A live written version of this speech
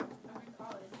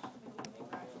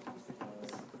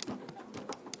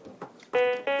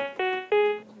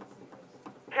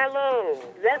Hello,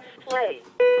 let's play.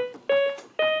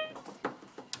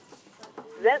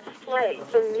 Let's play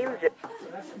some music.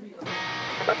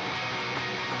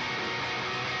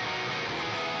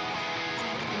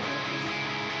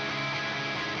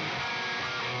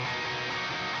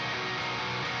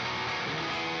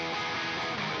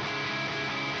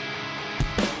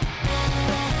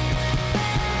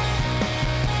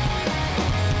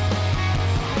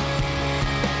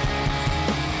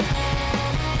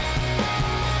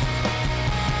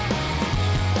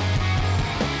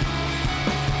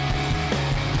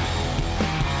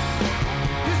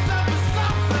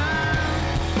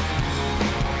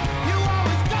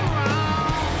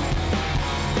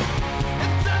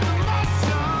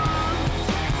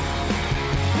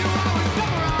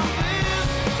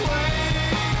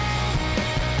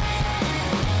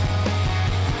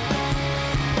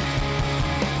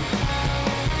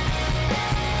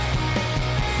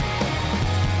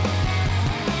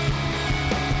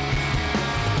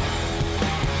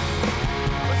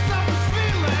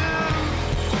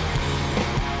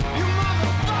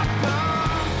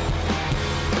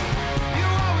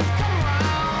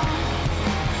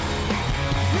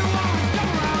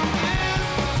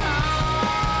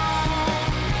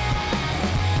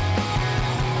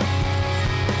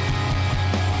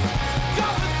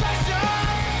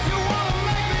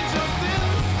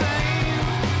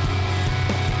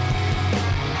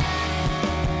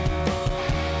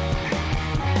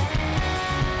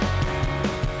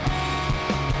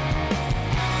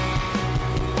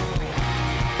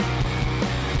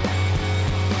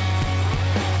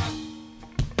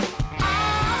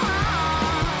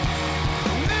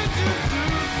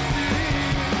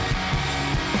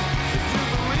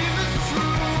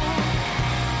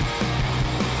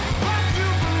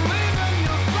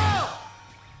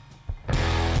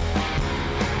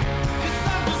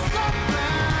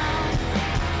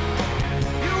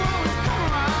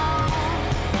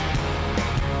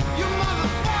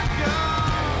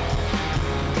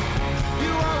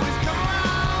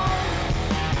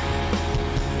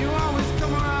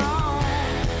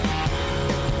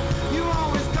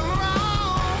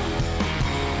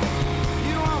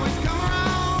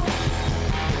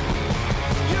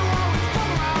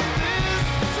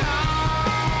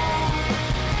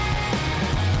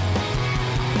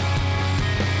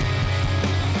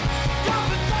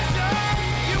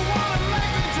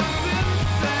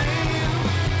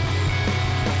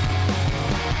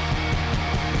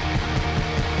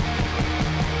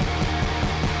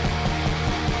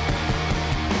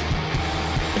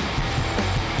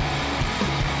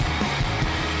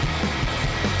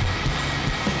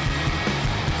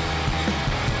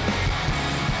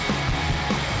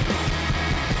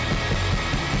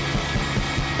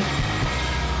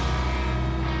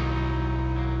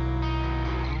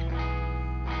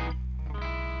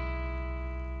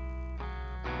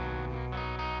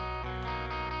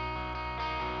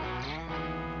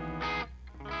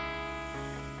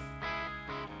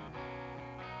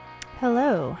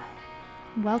 Hello,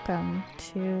 welcome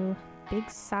to Big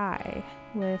Sigh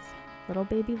with Little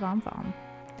Baby Vom Vom.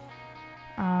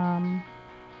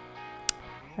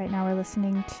 Right now we're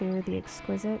listening to The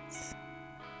Exquisites.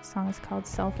 The song is called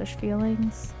Selfish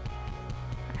Feelings.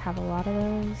 I have a lot of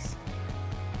those.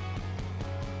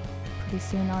 Pretty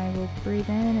soon I will breathe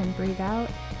in and breathe out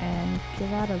and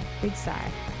give out a big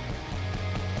sigh.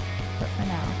 But for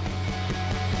now.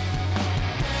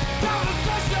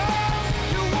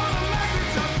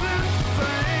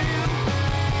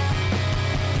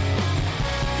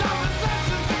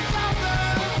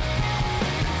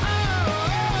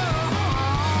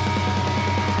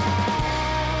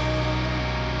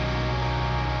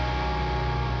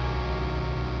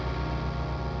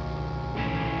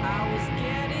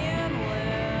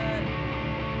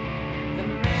 The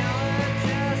mail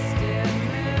just didn't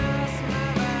miss my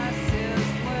vices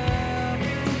left.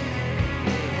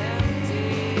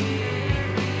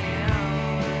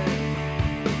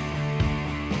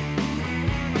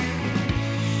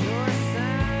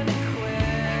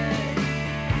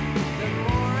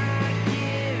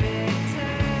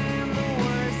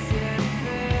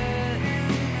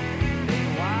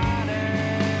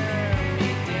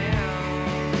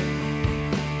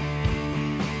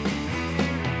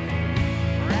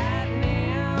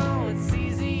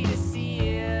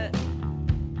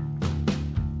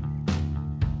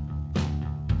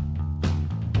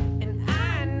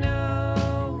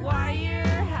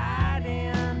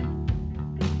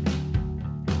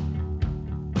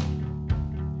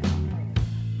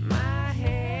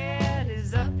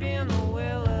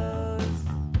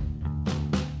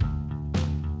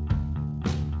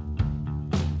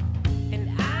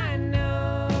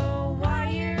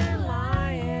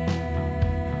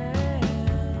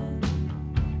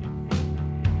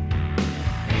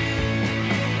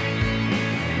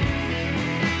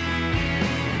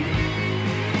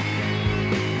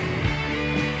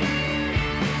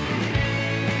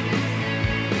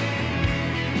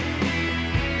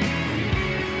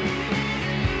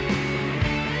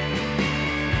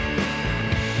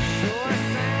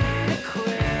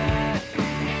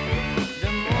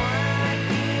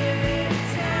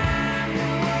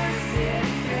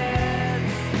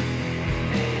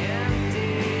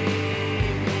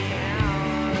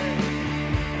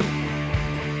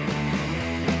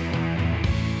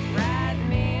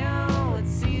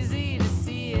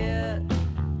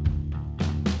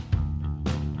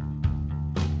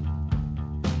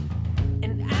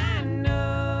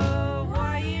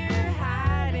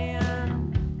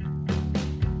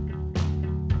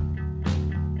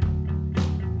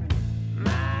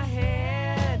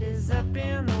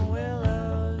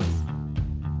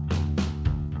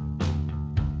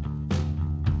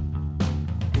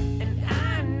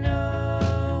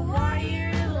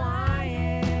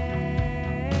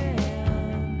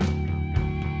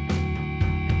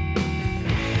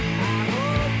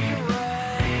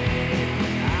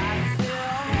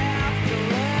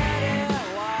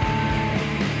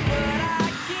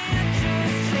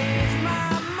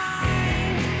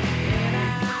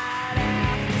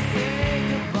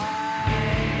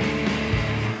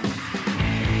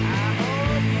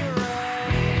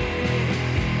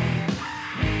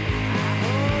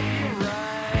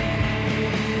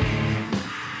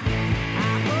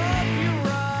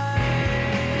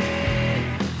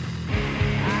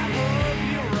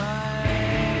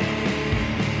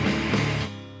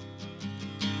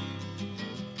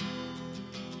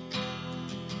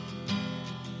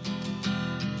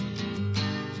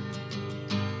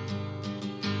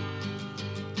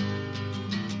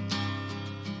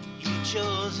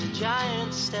 chose a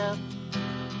giant step that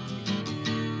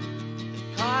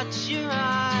caught your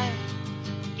eye,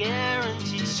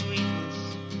 guaranteed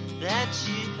sweetness that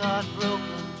you thought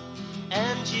broken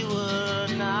and you were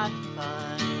not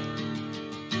fine.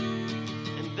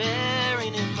 And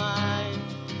bearing in mind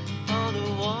all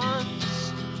the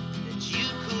ones that you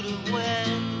could have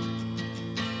wed,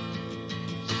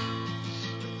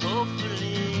 but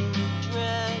hopefully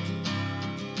dread.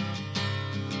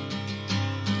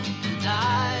 And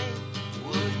I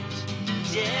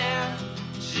wouldn't dare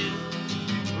to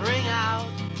bring out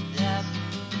that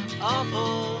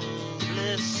awful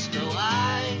bliss. No,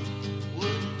 I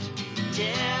wouldn't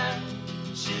dare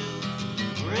to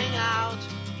bring out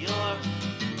your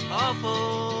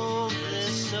awful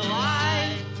bliss. So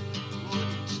I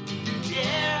wouldn't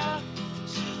dare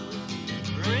to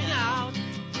bring out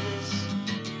this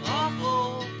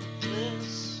awful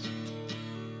bliss.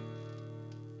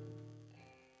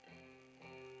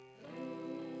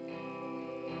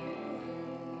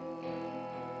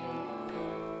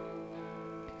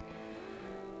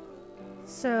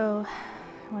 So,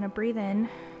 I want to breathe in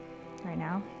right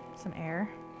now, some air.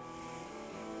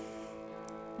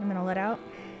 I'm going to let out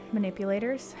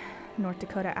Manipulators, North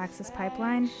Dakota Access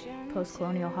Pipeline,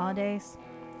 Post-Colonial Holidays,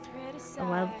 a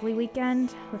lovely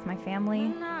weekend with my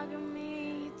family,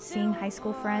 seeing high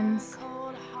school friends,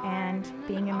 and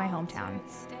being in my hometown.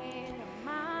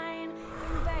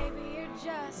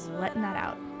 Letting that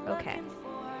out. Okay.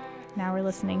 Now we're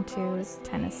listening to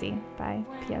Tennessee by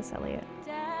P.S. Eliot.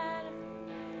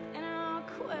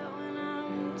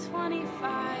 25,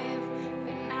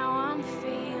 but now I'm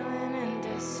feeling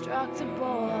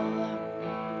indestructible,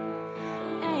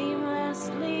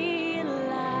 aimlessly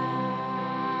alive.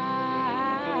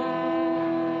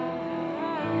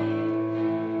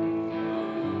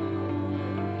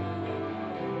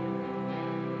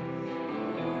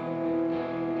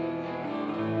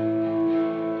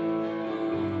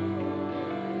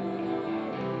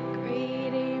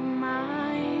 Greedy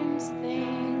minds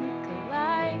think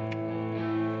alike.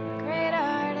 Great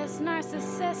artist,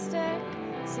 narcissistic.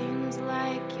 Seems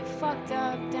like you fucked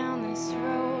up down this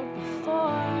road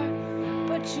before.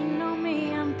 But you know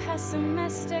me, I'm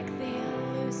pessimistic. The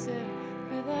elusive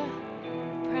or the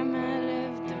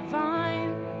primitive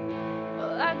divine.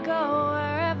 Well, I go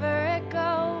wherever it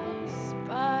goes.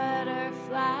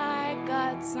 Butterfly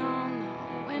guts on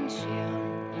the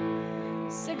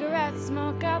windshield. Cigarette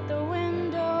smoke out the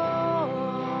window.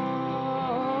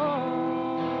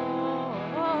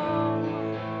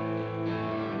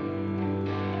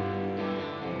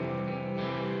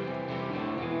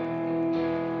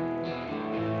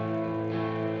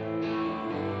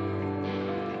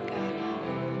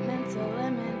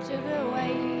 To the way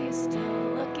you used to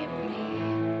look at me.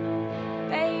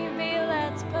 Baby,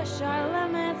 let's push our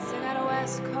limits. I got a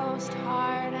West Coast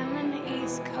heart and an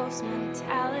East Coast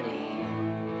mentality.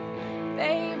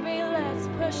 Baby, let's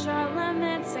push our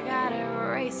limits. I got a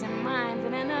racing mind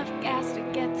and enough gas to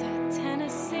get to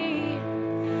Tennessee.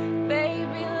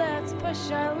 Baby, let's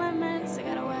push our limits. I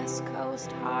got a West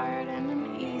Coast heart and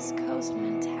an East Coast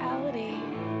mentality.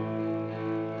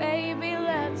 Baby,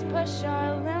 let's push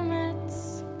our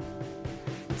limits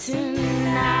tonight.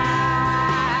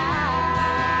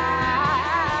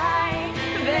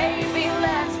 Baby,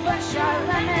 let's push our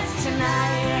limits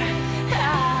tonight.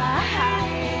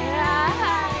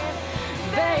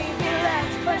 Baby,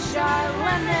 let's push our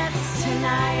limits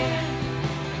tonight.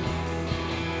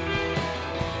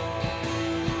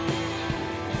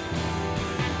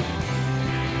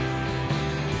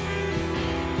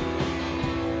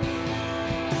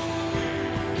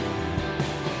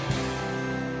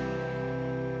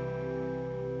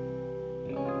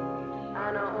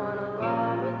 I don't wanna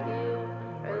lie with you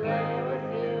or lay with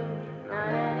you, not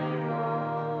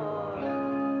anymore.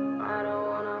 I don't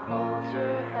wanna hold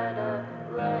your head up,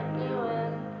 let you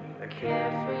in, or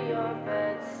care for your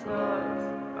bed sores.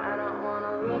 I don't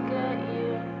wanna look at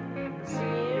you and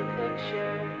see your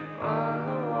picture on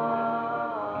the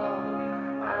wall.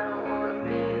 I don't wanna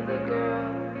be the girl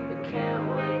who can't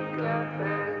wake up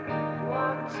and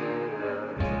walk to the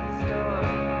store.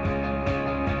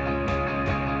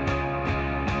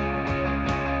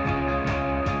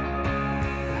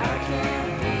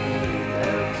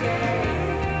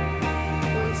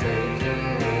 Taking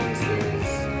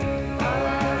risks, all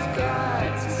I've got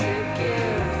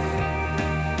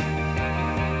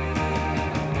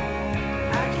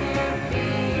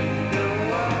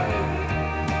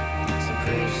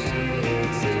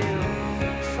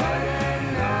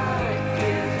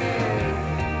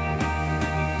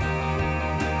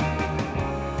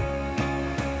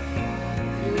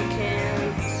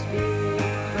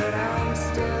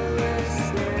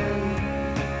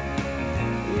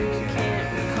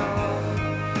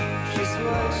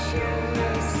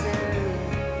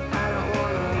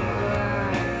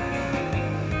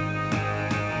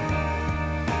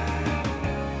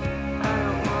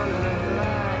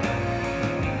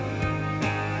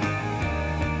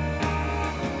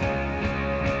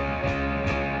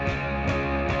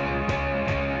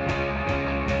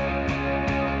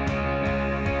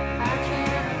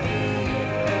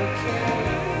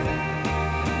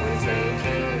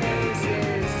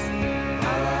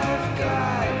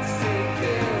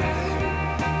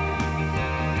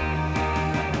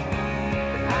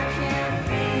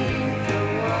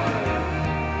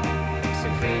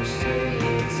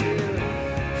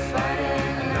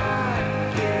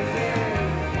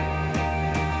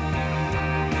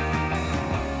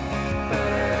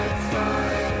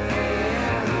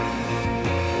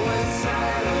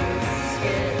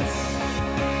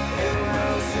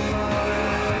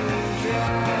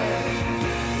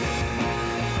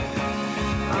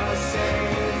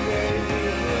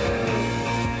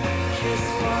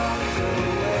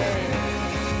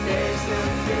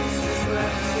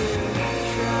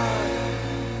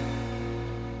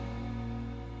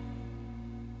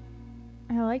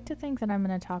like to think that I'm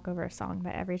going to talk over a song,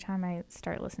 but every time I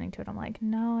start listening to it, I'm like,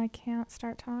 no, I can't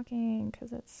start talking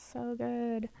because it's so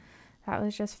good. That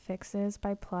was just Fixes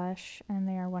by Plush, and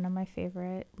they are one of my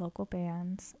favorite local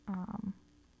bands.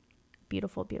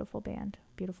 Beautiful, beautiful band.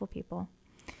 Beautiful people.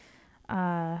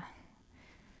 Yeah,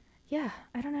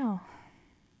 I don't know.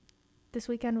 This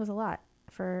weekend was a lot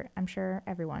for, I'm sure,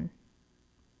 everyone.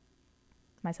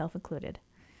 Myself included.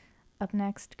 Up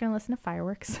next, we're going to listen to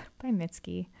Fireworks by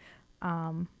Mitski.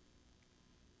 I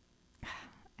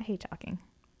hate talking.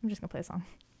 I'm just going to play a song.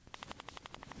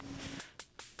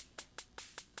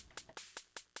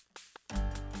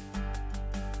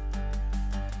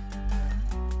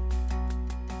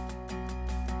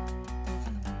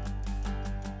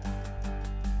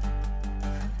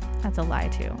 That's a lie,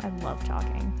 too. I love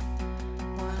talking.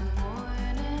 One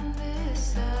morning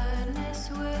this sadness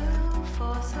will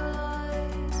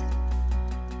fossilize,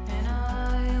 and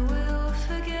I will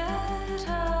forget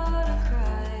how to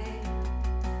cry.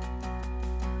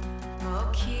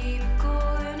 I'll keep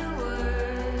going to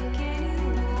work and you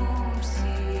won't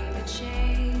see a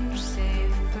change,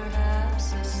 save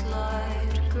perhaps a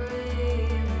slight gray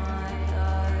in my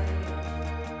eye.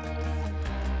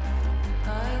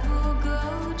 I will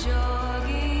go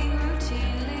jogging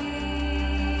routinely,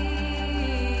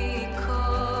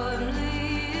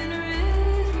 calmly and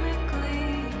rhythmically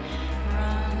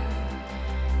run.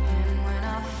 And when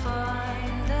I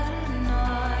find that a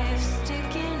knife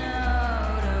sticking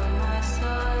out of my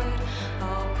side,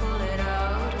 I'll pull it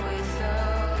out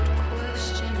without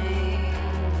questioning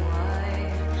why.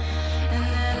 And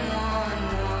then one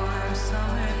warm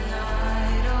summer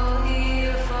night, I'll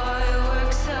hear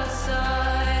fireworks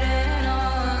outside, and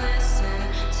I'll listen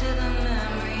to the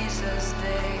memories as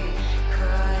they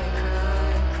cry,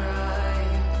 cry, cry.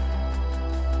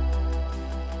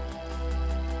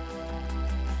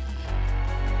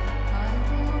 I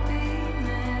will be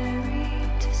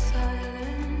married to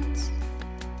silence.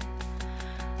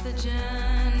 The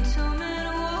gentleman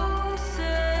won't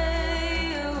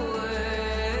say a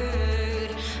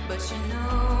word, but you know,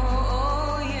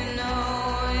 oh, you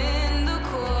know, in the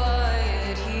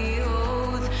quiet he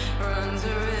holds runs a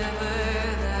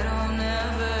river that I'll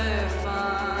never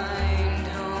find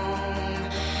home.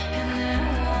 And then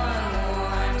one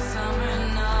warm summer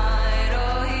night,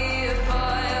 I'll hear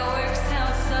fireworks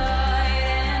outside,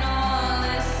 and I'll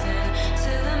listen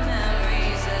to the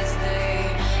memories as they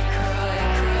cry,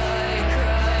 cry,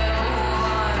 cry. Oh,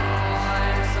 one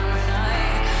warm summer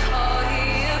night, I'll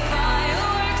hear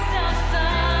fireworks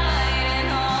outside, and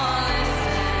I'll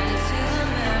listen to the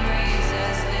memories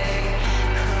as they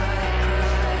cry, cry,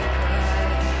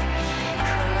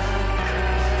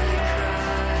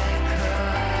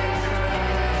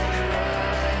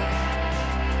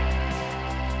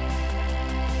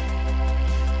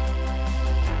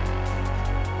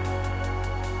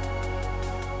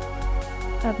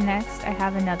 Up next, I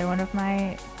have another one of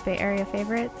my Bay Area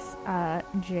favorites,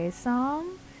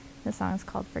 J-Som. The song is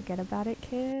called Forget About It,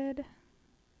 Kid.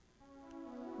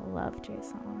 Love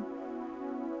J-Som.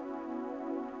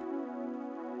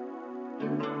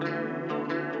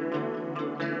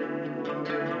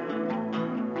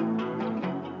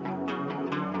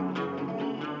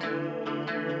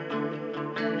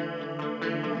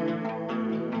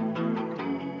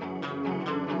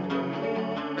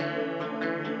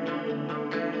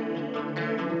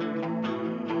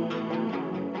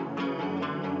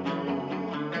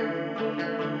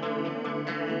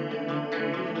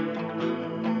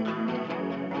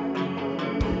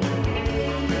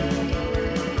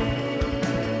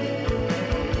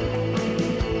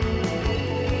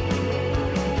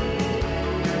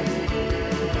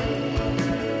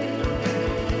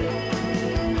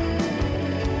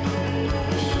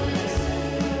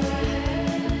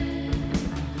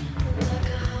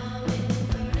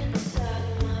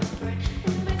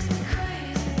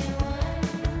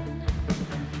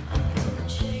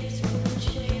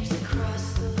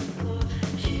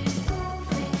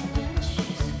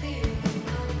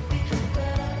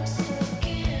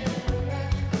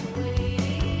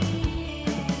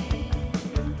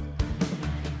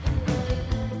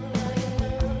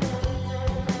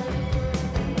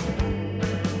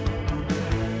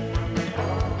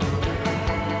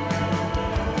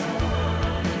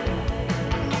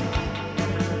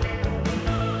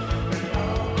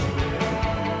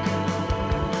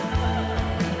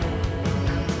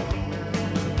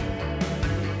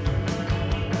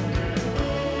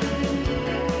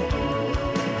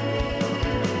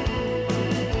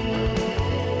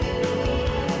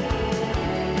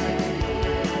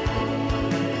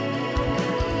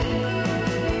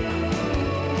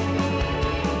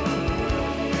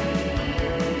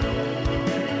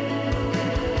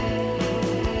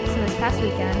 past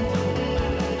weekend,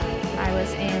 I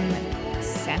was in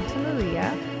Santa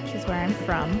Maria, which is where I'm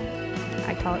from.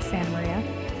 I call it Santa Maria.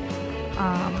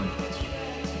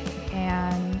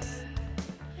 And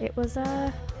it was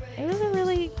a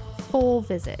really full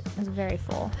visit. It was very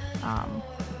full. I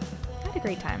had a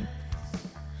great time.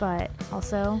 But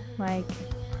also, like,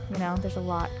 you know, there's a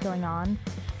lot going on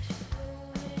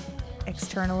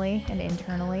externally and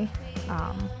internally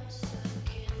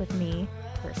with me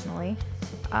personally.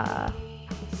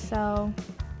 So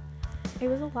it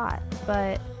was a lot,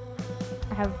 but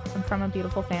I'm from a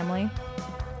beautiful family,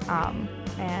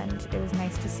 and it was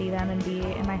nice to see them and be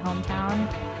in my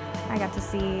hometown. I got to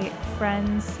see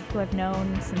friends who I've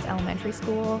known since elementary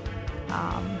school,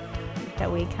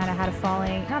 that we kind of had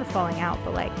not a falling out,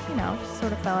 but like, you know, just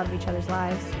sort of fell out of each other's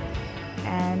lives,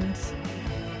 and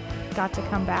got to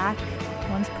come back.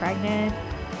 One's pregnant.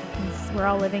 We're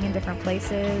all living in different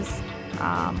places.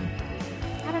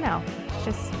 I don't know. It's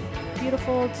just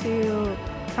beautiful to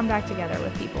come back together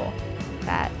with people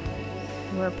that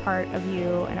were a part of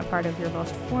you and a part of your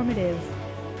most formative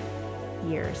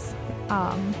years.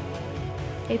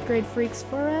 8th grade freaks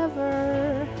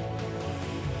forever.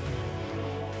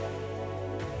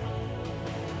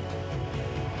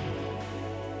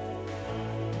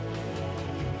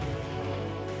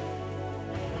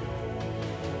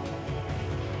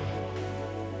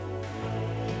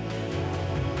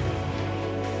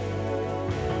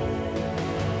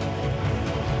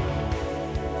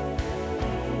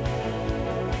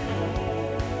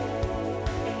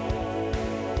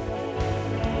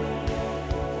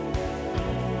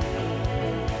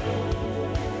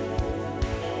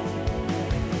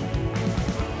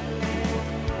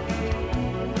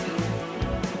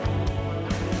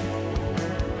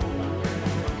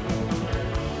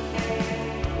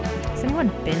 Has anyone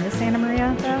been to Santa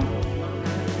Maria, though?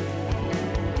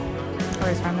 Or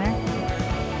is from there?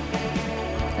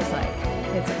 Because, like,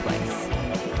 it's a place.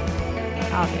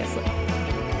 Obviously.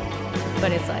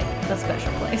 But it's, like, a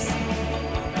special place.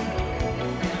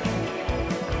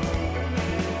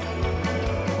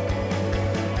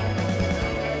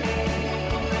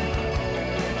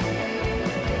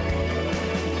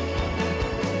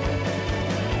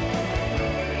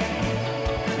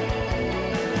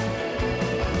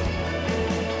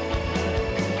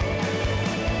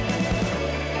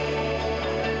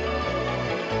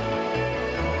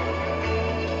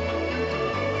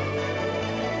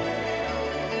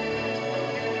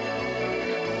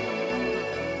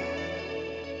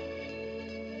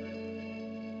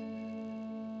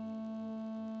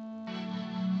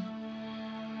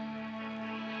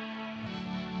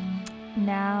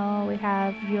 Now we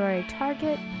have You're a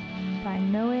Target by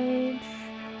No Age.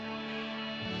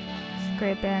 It's a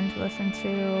great band to listen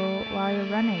to while you're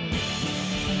running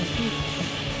on the beach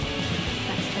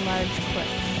next to large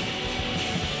cliffs.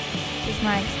 This is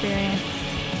my experience,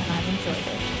 and I've enjoyed it.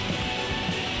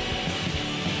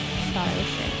 Just thought I would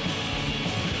share.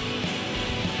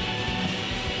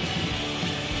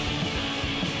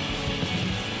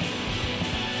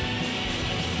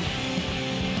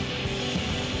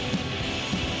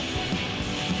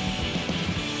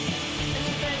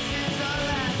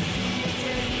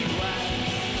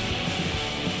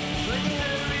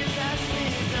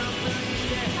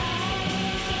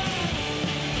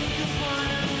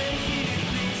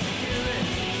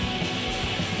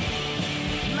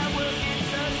 My work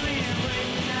is ugly,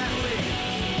 breaking out.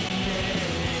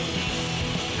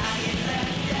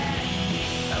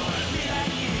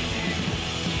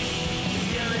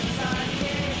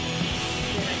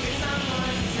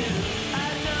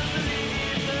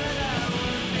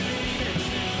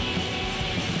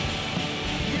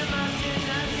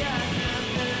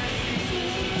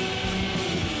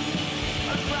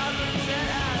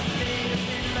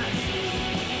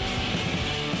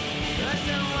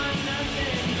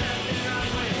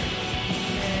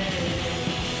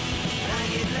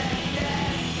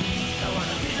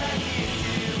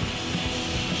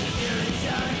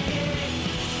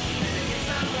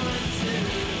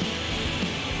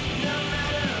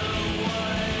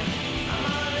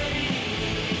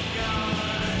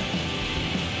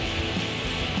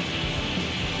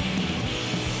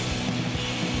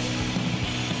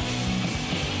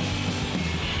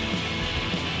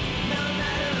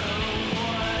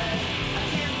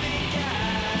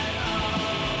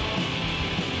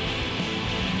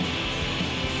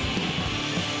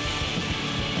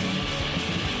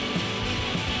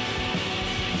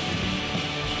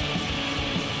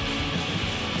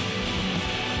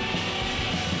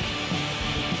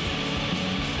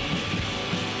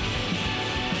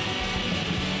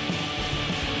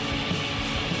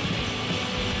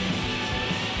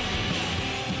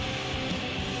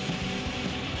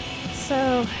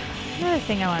 Also, another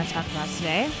thing I want to talk about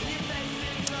today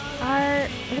are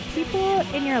the people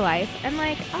in your life. And,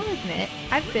 like, I'll admit,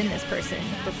 I've been this person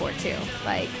before, too.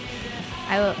 Like,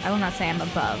 I will not say I'm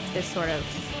above this sort of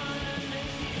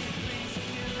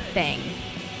thing.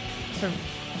 Sort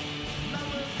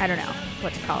of, I don't know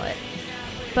what to call it.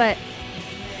 But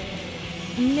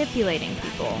manipulating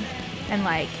people. And,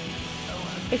 like,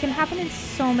 it can happen in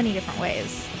so many different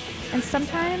ways. And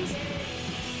sometimes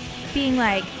being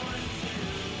like,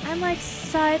 I'm like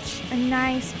such a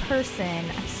nice person.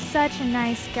 I'm such a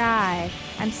nice guy.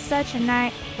 I'm such a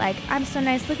nice, like, I'm so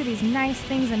nice. Look at these nice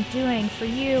things I'm doing for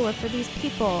you or for these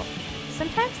people.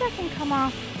 Sometimes that can come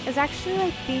off as actually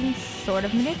like being sort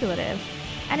of manipulative.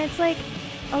 And it's like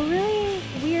a really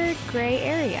weird gray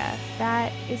area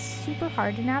that is super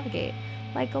hard to navigate,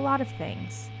 like a lot of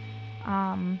things.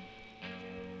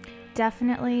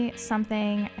 Definitely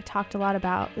something I talked a lot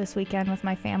about this weekend with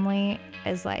my family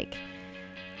is like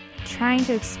trying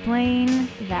to explain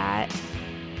that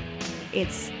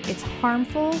it's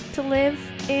harmful to live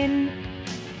in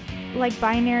like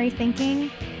binary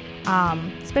thinking,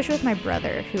 especially with my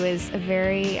brother, who is a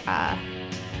very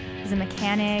he's a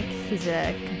mechanic, he's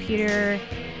a computer,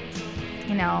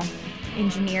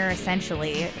 engineer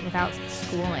essentially without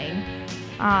schooling,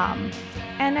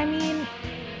 and I mean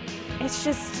it's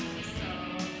just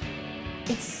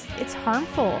it's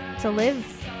harmful to live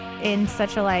in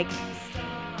such a like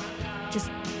just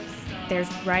there's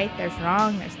right, there's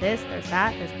wrong, there's this, there's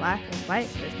that, there's black, there's white,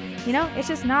 it's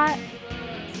just not a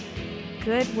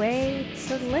good way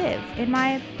to live, in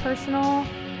my personal,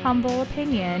 humble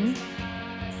opinion.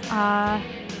 I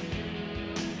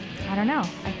don't know.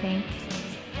 I think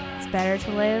it's better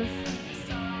to live,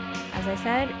 as I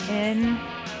said, in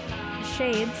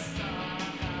shades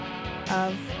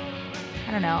of,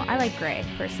 I don't know, I like gray,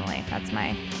 personally. That's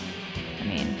I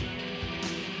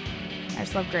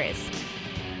just love grays.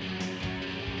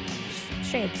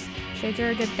 Shades. Shades are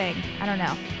a good thing. I don't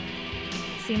know.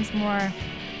 Seems more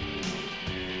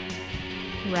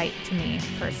right to me,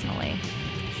 personally.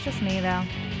 It's just me, though.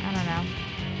 I don't know.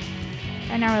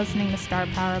 Right now we're listening to Star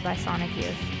Power by Sonic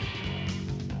Youth.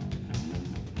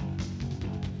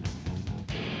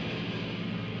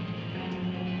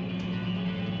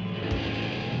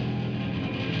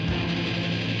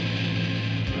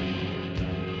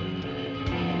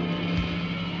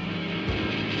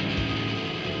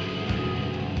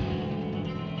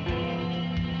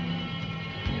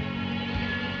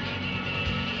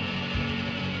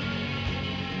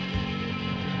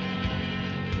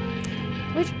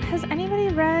 Has anybody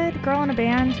read Girl in a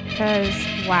Band? Because,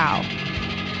 wow.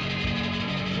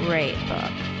 Great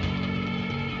book.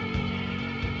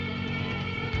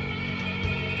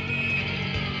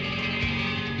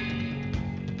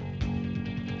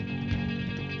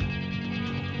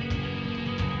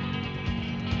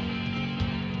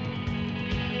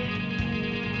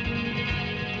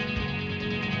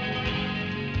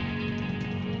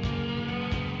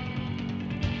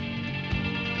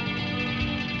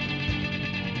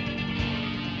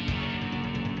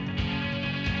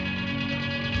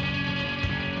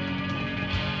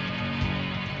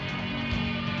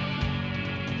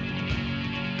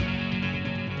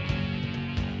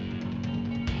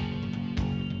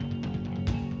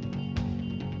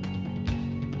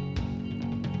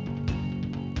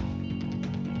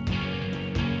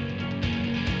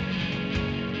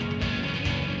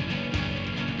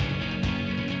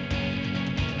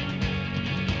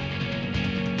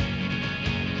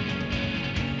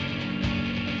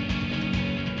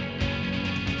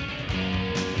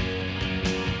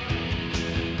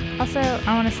 Also,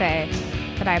 I want to say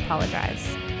that I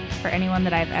apologize for anyone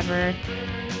that I've ever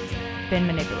been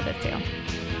manipulative to.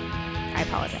 I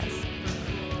apologize.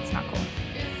 It's not cool.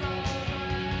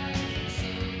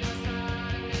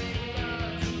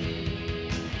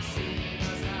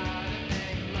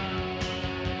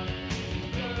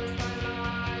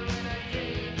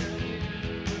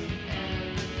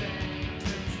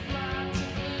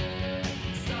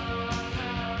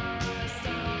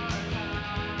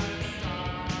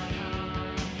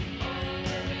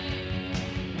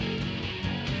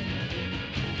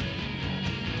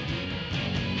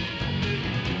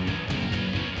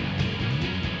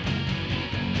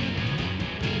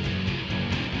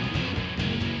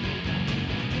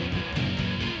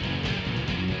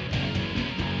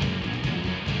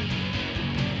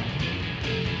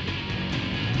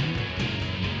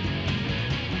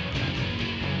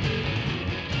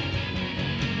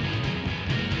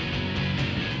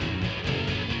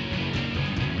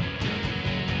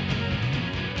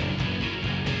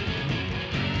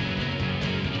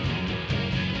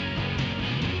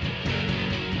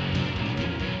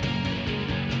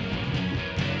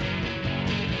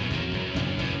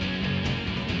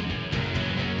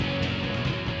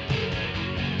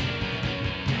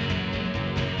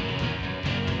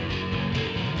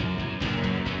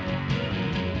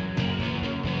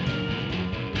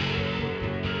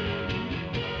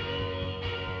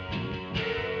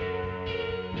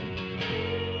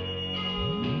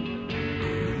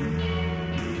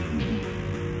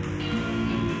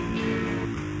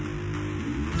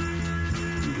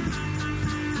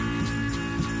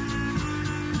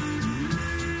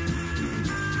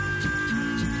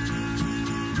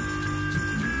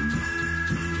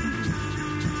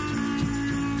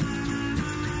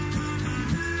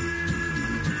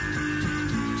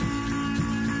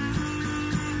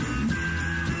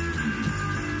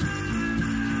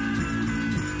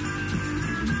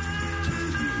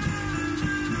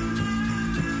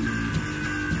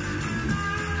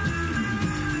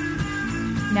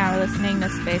 listening to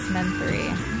Spacemen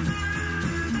 3.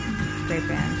 Great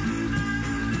band.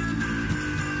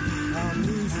 I'm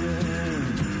losing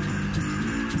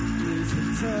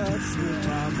touch with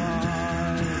my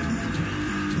mind.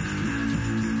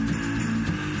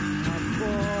 I'm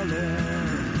falling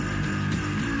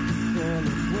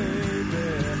way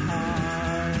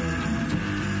behind.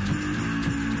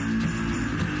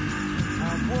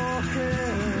 I'm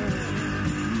walking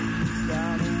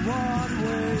down a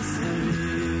one-way street.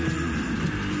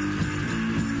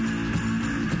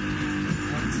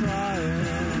 I'm trying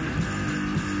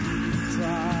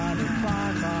to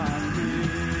find my feet.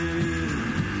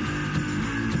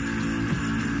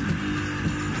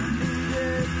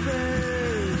 Yeah,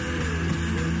 babe,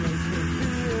 it makes me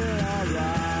feel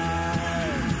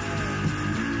alright.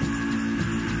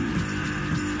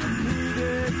 I need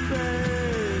it,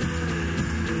 babe,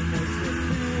 it makes me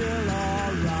feel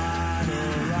alright,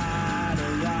 alright,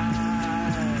 alright.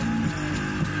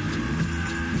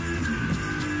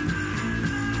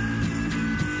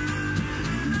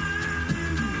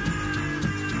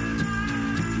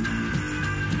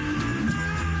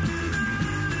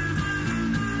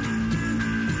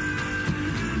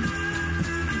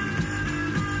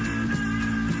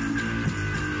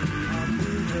 I'm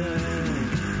moving,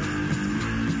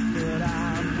 but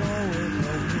I'm going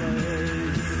no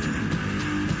place.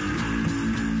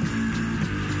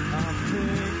 I'm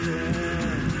thinking,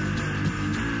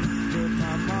 but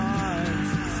my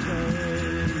mind's in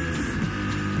space.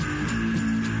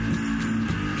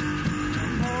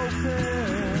 I'm hoping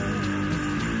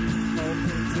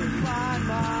to find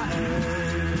my aim.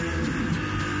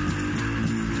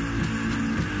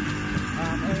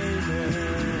 I'm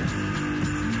aiming,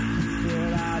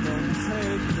 but I don't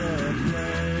take the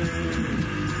blame.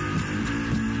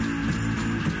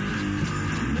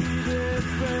 Need it,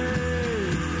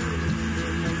 babe,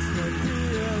 it makes me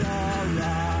feel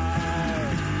alright.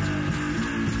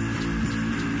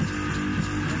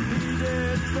 Need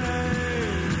it,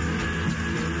 babe,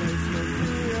 it makes me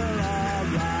feel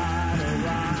alright,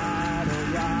 alright,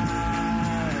 alright.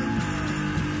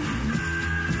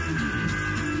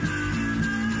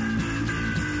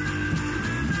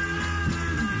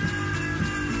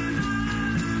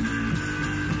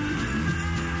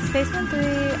 Spaceman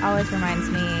 3 always reminds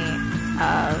me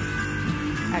of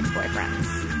ex-boyfriends,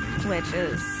 which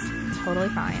is totally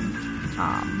fine.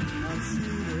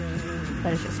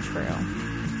 But it's just true.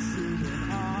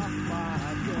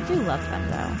 I do love them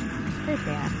though. It's a great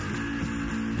band.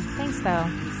 Thanks though,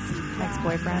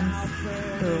 ex-boyfriends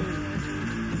who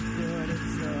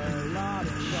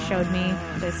showed me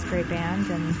this great band,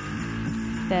 and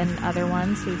then other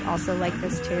ones who also like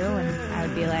this too, and I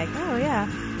would be like, oh yeah,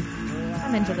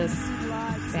 I'm into this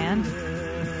band.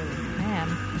 Man,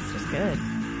 it's just good.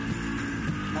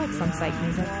 I like some psych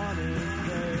music.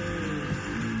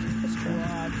 It's true.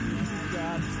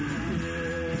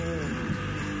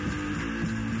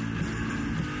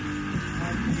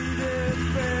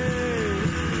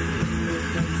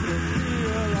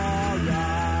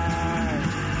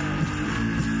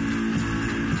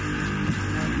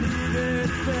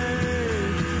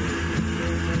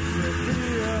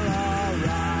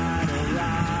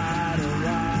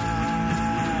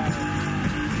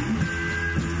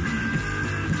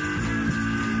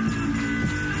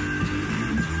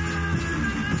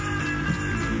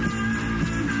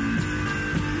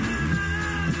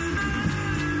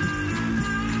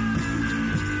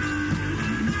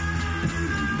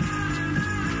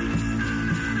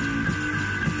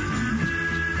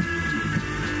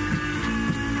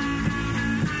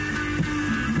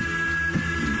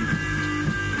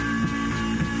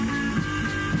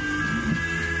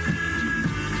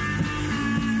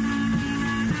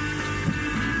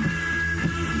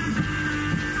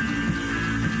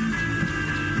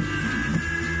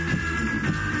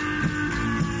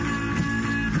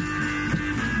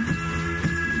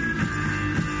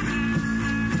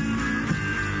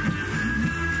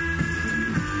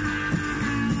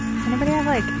 Anybody have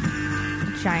like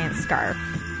a giant scarf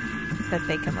that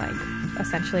they can like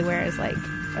essentially wear as like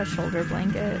a shoulder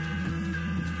blanket?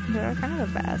 They're kind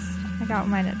of the best. I got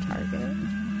mine at Target.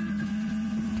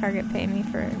 Target, pay me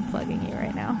for plugging you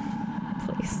right now,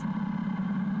 please.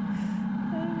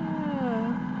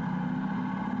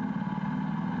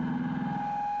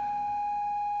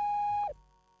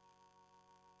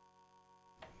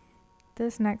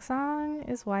 This next song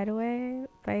is Wide Away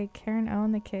by Karen O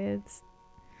and the Kids.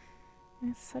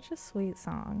 And it's such a sweet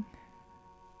song.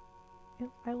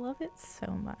 I love it so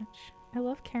much. I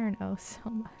love Karen O so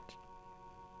much.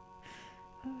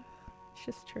 It's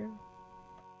just true.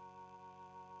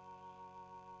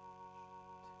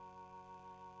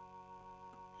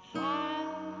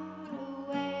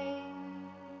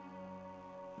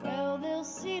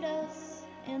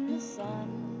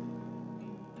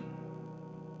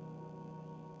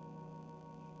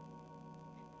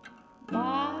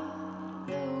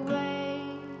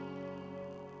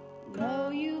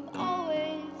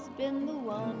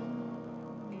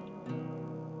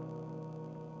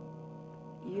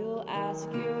 ask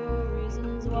your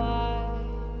reasons why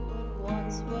what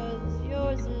once was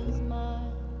yours is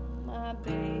mine. My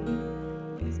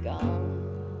baby's gone.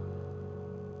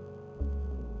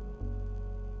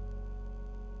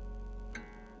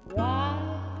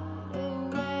 Right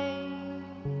away,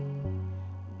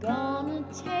 gonna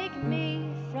take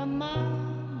me from my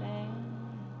man.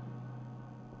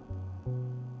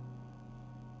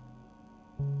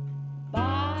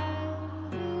 By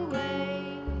the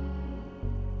way,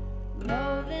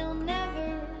 no, they'll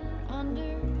never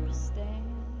understand.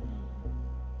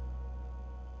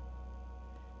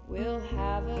 We'll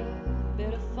have a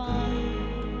bit of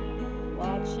fun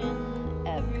watching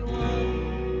everyone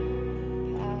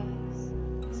pass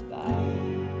us by.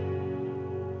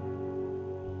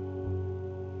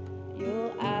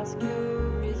 You'll ask your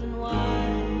reason why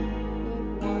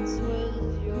what once was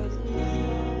yours is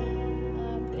mine.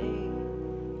 My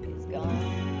baby's gone.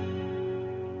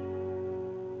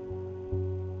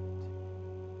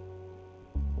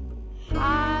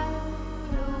 Hide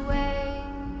away.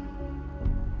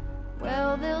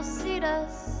 Well, they'll seat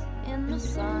us in the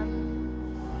sun.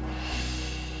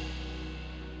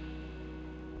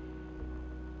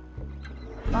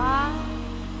 By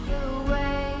the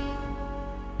way,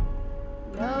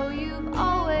 no, you've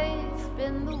always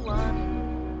been the one.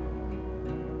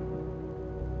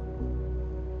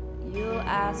 You'll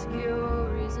ask your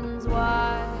reasons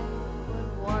why what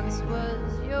once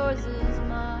was yours is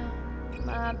mine.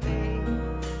 My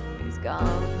baby's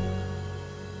gone.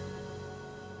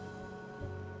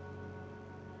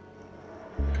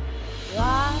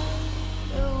 Right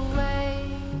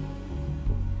away,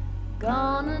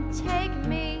 gonna take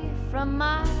me from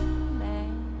my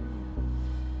man.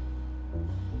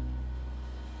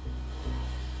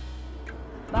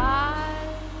 By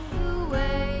the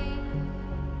way,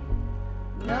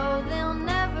 no, they'll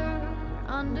never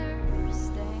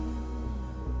understand.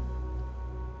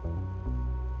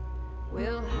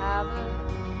 We'll have a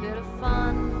bit of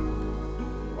fun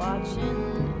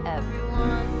watching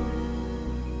everyone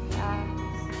pass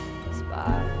us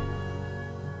by.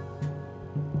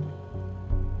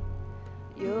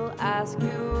 You'll ask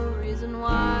your reason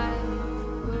why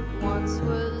what once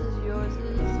was yours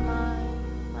is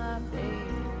mine. My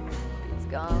baby's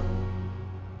gone.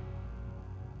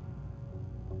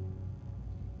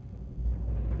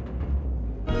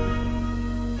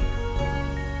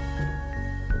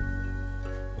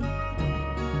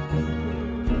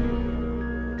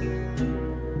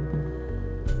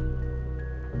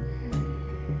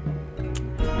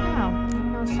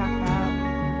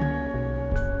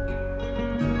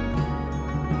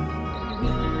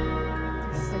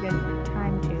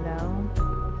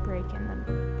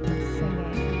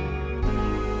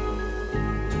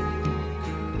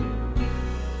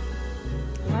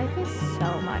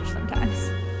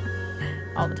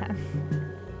 All the time.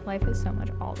 Life is so much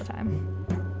all the time.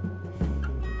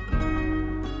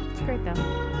 It's great though.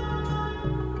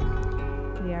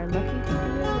 We are lucky to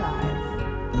be alive.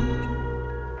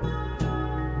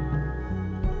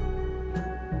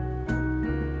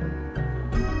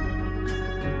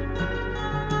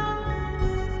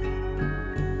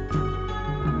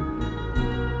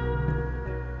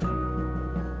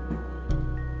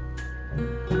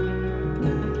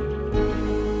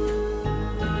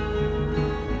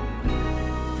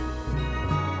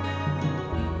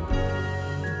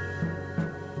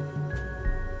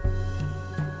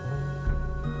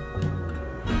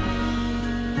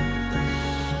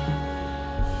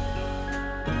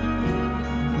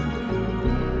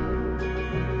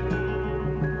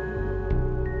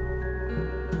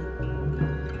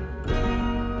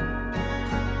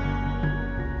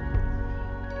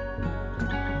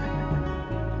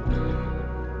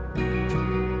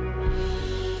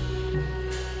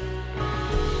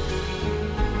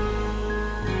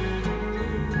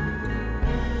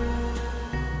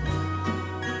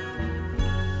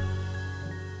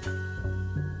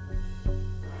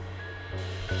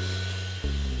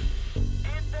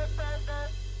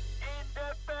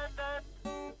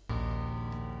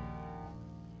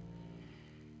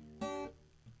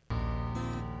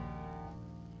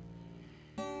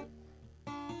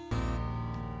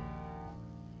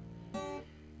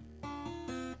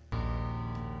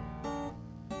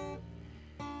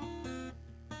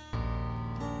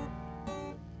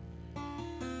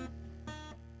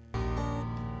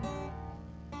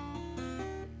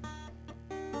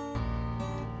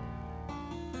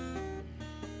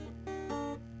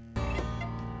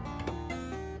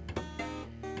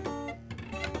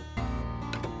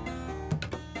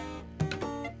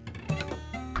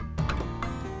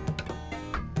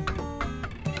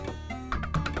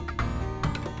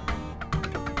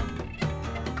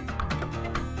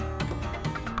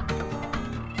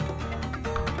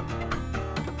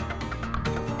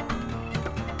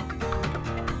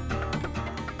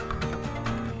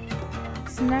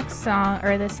 next song,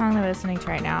 or the song that we're listening to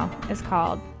right now, is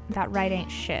called That Right Ain't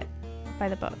Shit by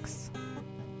The Books.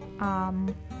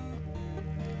 And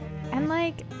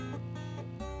like,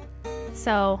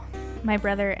 so my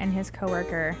brother and his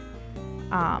coworker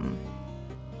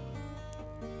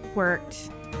worked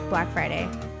Black Friday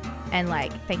and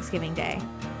like Thanksgiving Day.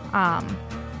 And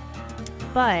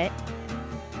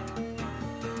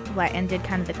did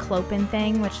kind of the clopen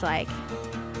thing, which like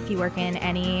if you work in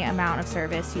any amount of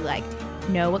service, you like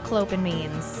know what clopen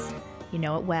means. You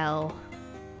know it well.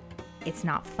 It's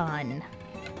not fun,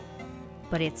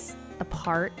 but it's a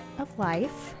part of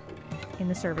life in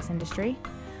the service industry.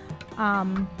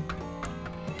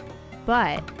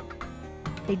 But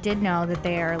they did know that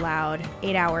they are allowed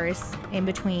 8 hours in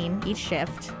between each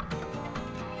shift.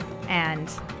 And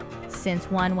since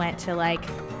one went to like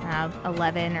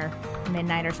 11 or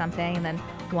midnight or something, and then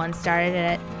one started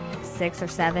at 6 or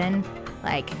 7,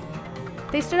 like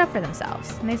they stood up for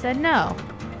themselves and they said, no,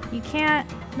 you can't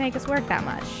make us work that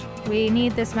much. We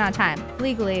need this amount of time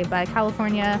legally by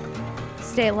California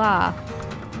state law,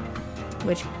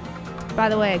 which, by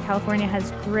the way, California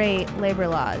has great labor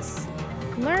laws.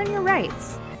 Learn your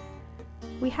rights.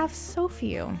 We have so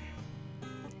few.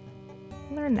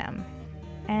 Learn them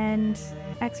and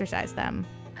exercise them.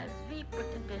 As we put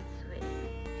it this way,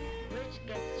 rich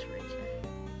gets richer,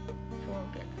 poor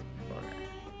gets poorer.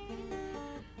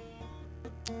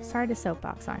 Sorry to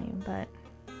soapbox on you, but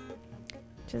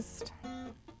just,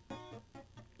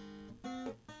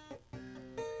 I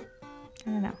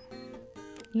don't know.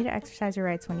 You need to exercise your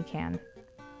rights when you can,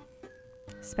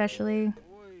 especially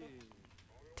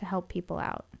to help people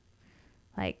out.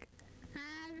 Like,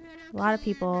 a lot of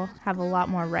people have a lot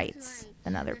more rights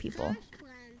than other people.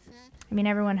 I mean,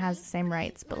 everyone has the same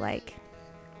rights, but like,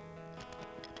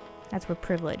 that's where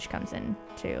privilege comes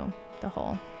into the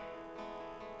whole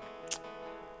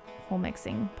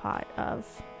mixing pot of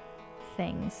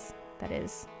things that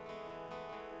is,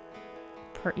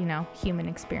 human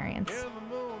experience.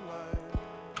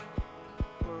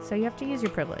 So you have to use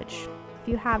your privilege. If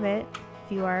you have it,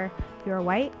 if you are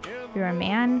white, if you're a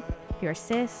man, if you're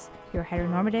cis, if you're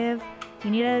heteronormative,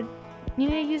 you need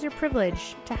to use your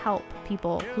privilege to help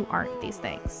people who aren't these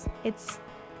things. It's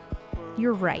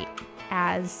your right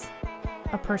as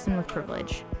a person with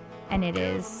privilege, and it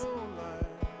is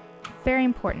very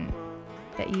important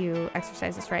that you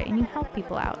exercise this right and you help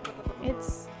people out.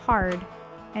 It's hard,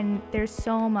 and there's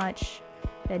so much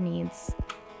that needs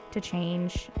to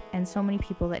change and so many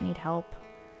people that need help.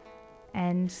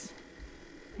 And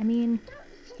I mean,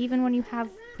 even when you have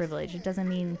privilege, it doesn't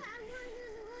mean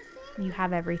you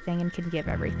have everything and can give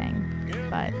everything,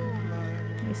 but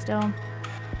you need to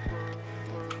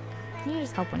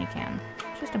just help when you can.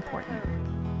 It's just important.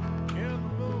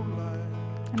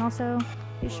 And also,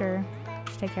 be sure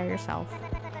to take care of yourself.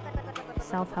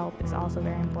 Self-help is also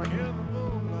very important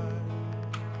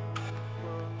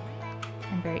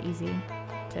and very easy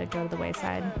to go to the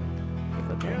wayside pretty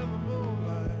quickly. I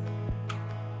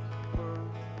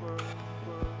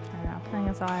don't know. I think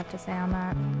that's all I have to say on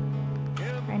that.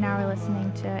 Right now we're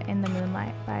listening to In the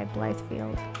Moonlight by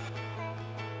Blythefield.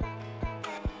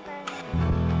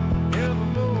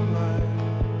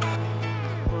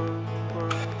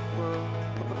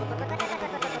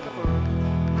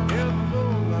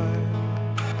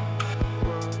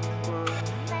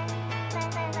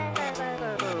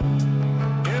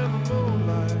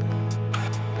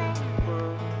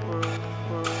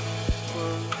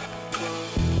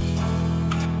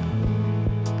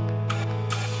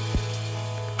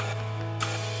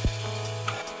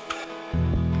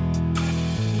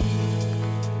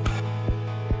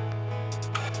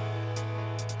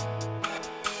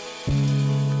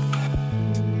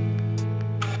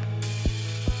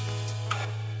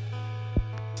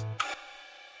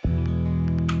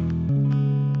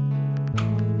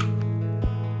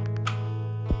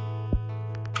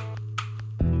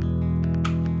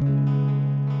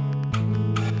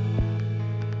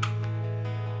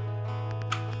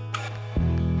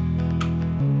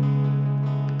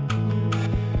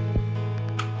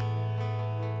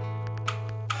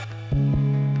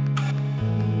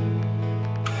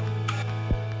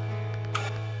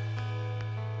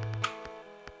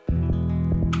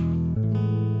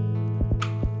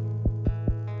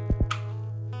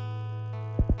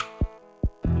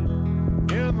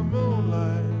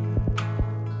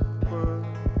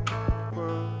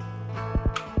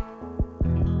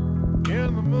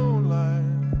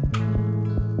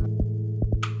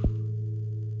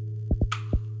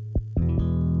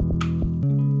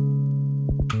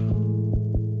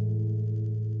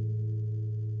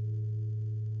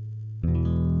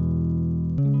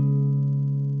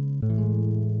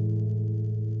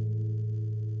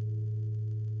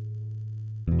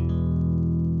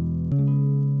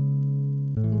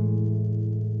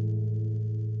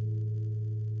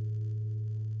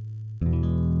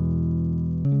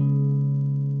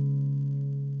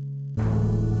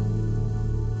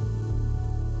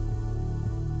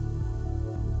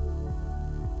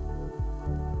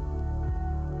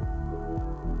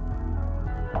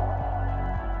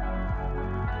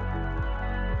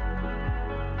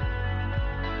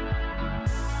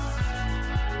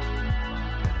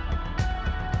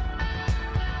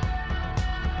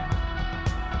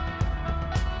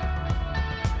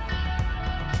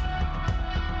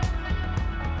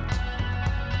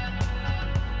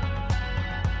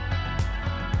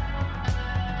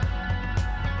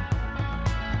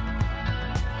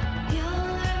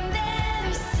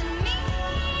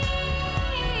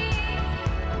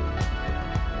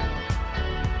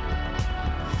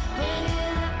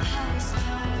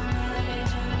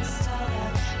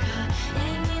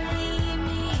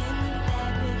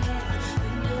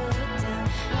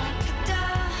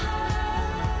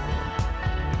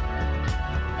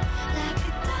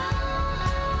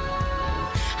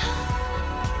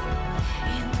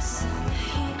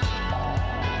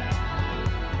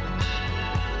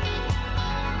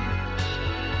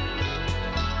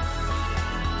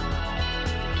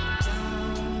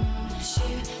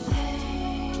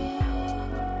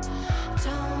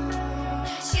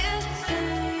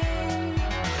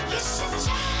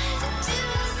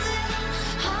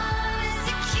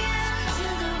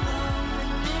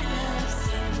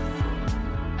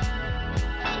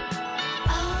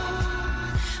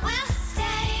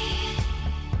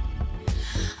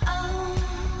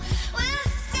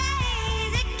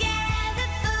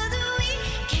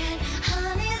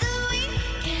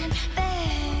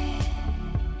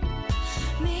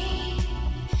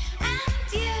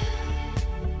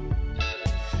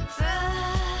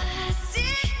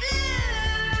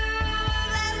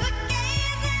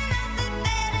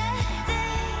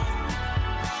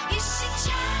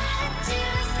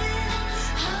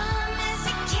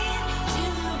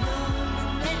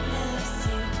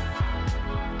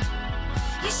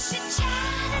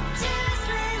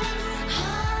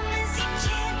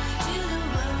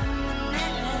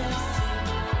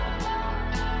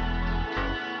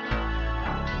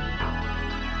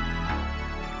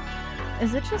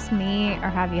 Is it just me, or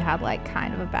have you had like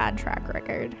kind of a bad track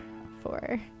record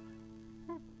for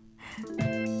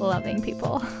loving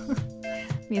people?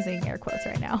 I'm using air quotes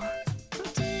right now.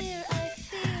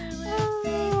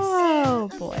 Oh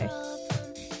boy.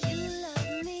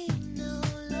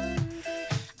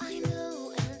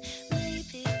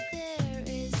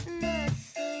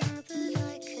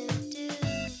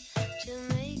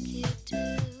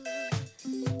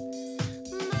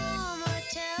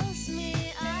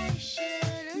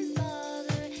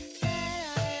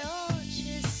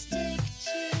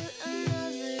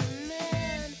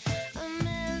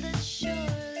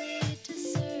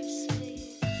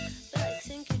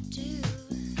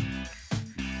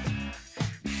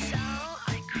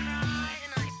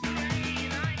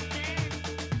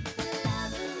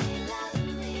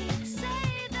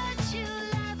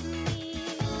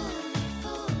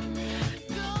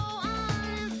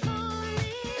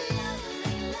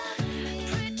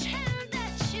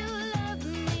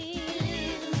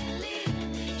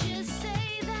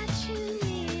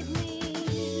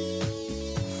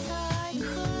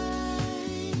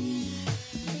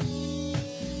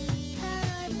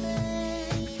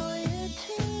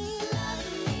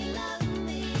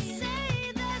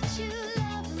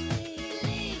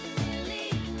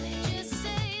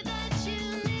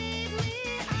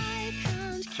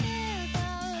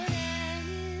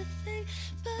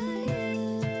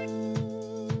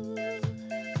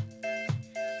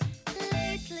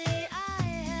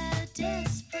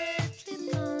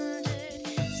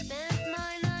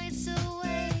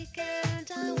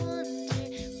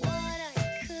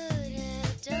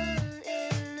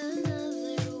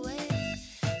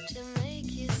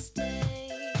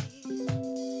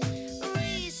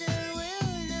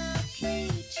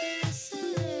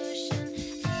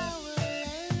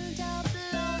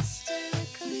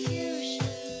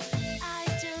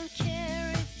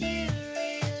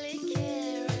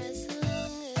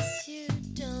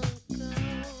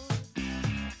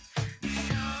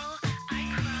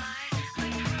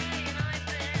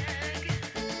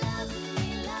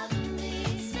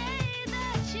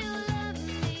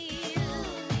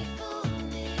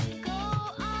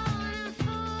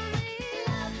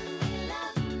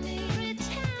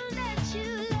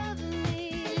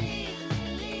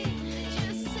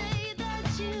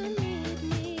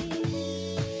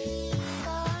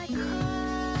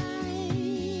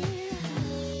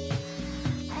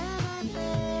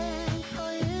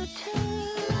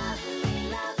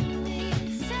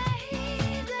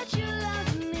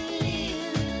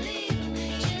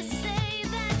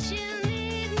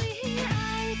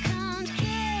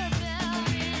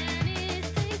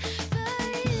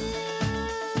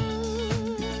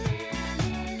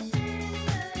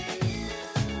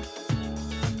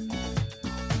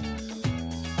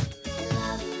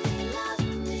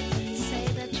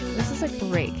 This is a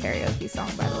great karaoke song,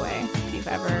 by the way, if you've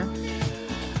ever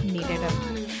needed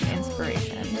an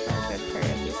inspiration for a good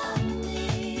karaoke song.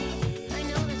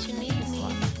 This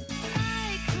one.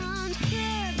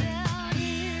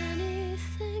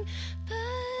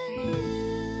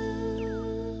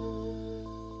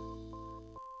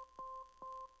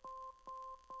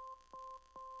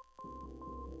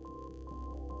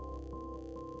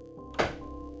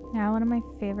 Now, one of my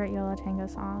favorite Yo La Tengo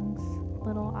songs,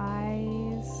 Little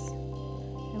Eyes.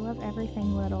 I love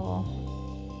everything little.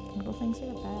 Little things are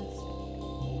the best.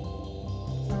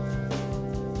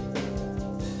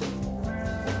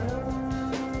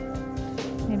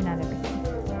 Maybe not everything.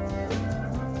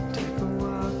 Took a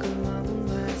walk alone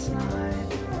last night,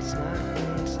 snuck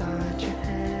inside your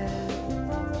head.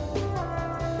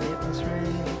 It was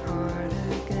raining hard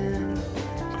again,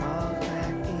 crawled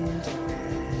back into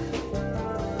bed.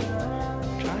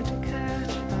 Tried to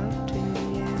catch up to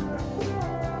you,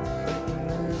 but you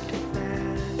moved too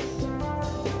fast.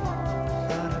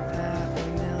 Thought about a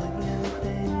million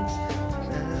things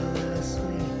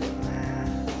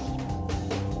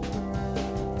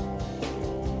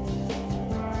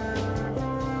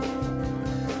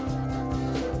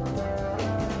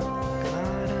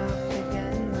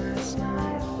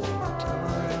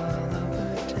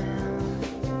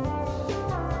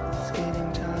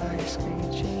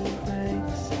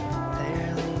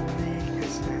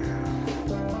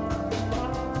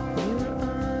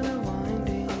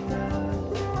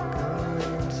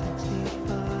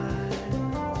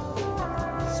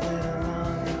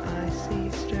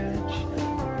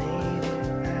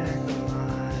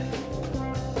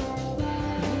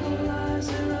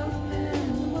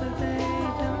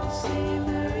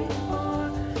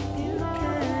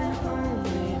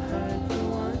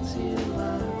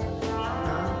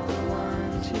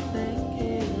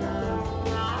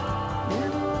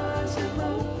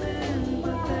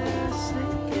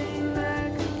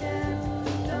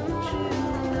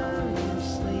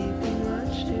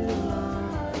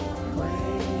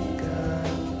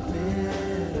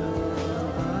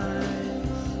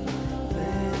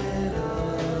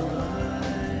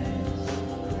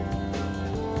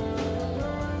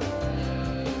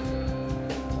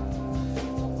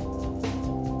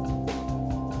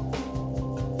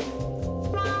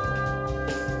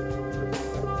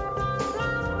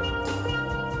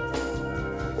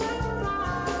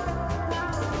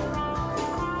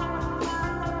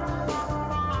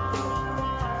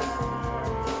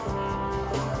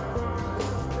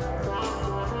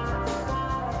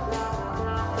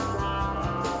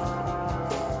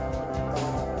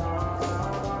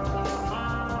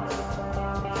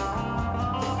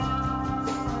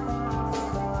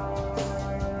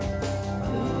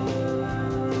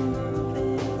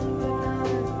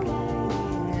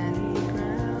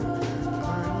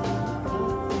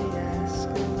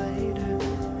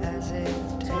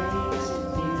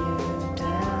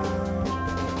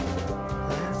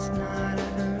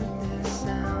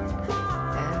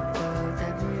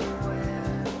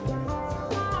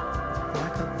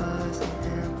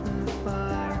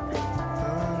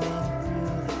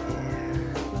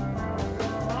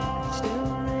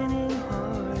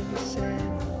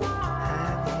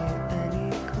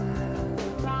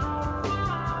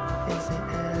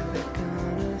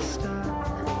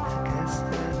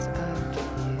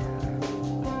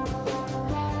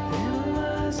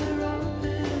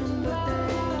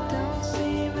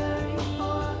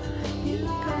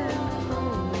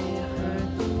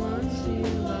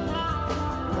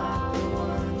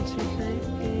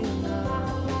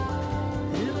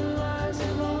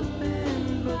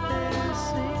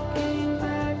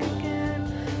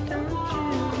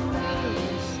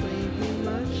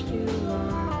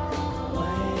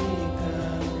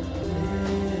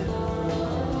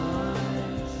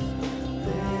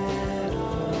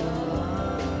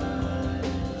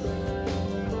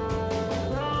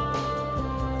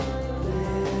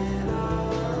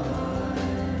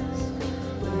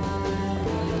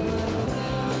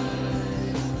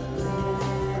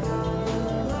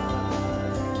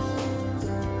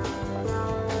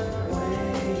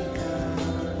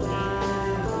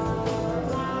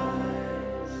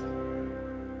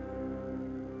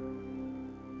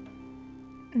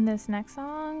This next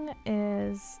song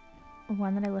is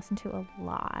one that I listened to a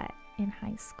lot in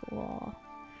high school.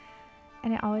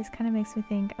 And it always kind of makes me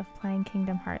think of playing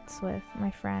Kingdom Hearts with my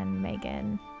friend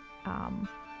Megan.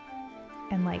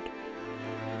 And like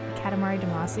Katamari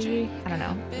Damacy. I don't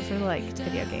know. Those are like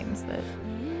video games that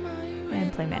I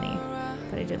didn't play many,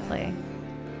 but I did play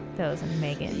those. And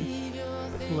Megan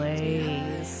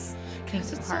plays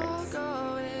Kingdom Hearts.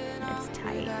 It's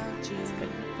tight. It's good,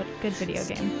 but good video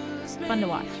game. Fun to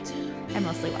watch. I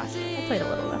mostly watched. I played a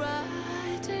little though.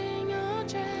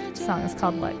 The song is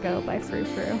called Let Go by Frou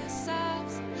Frou.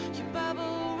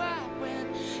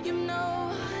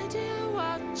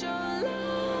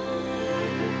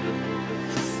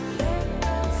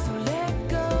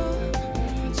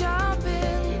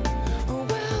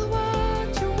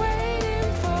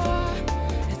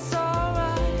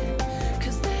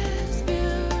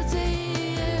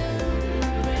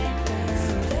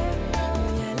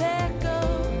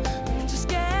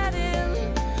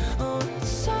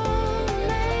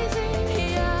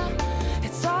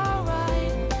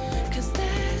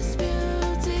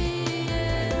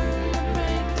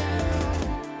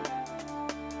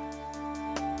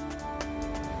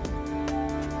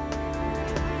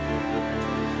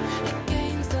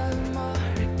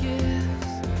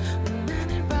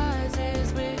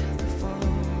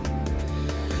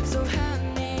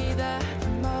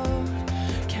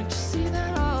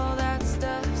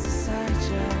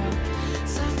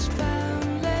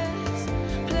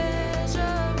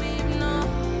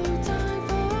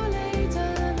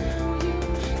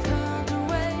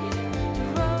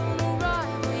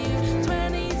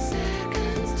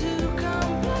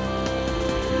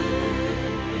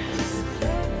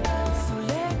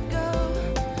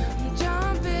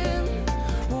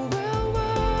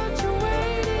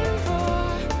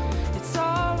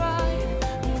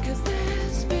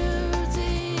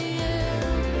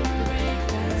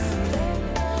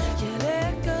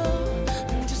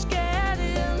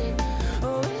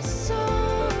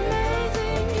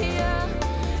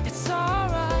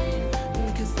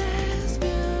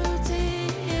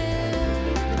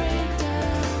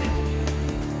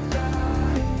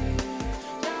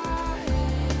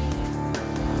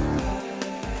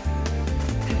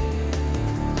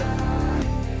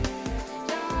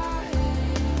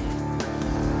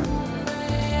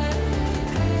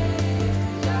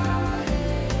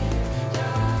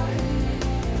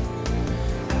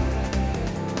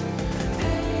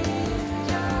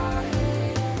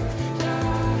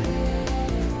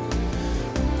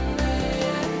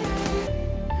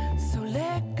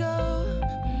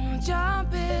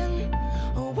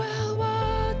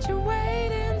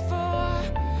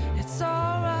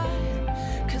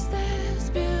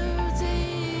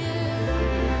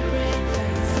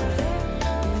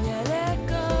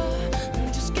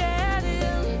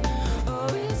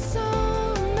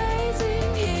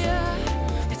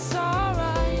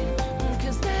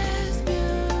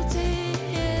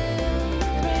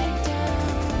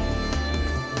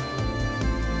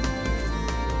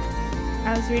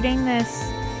 I was reading this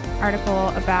article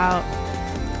about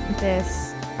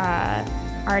this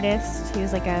artist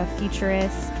who's like a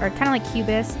futurist or kind of like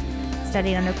cubist,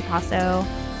 studied under Picasso,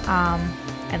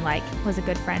 and like was a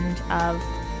good friend of,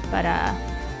 but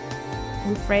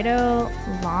Wilfredo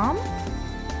Lam.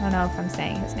 I don't know if I'm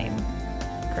saying his name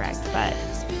correct, but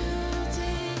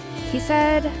he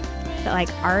said that like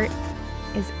art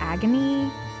is agony,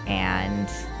 and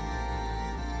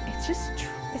it's just true.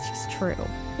 It's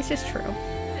just true.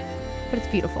 But it's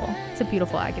beautiful. It's a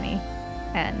beautiful agony.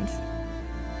 And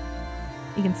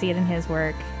you can see it in his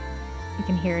work. You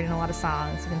can hear it in a lot of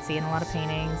songs. You can see it in a lot of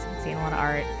paintings. You can see it in a lot of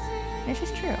art. And it's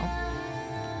just true.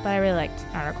 But I really liked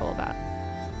an article about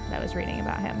that I was reading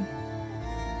about him.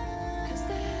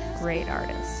 Great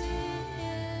artist.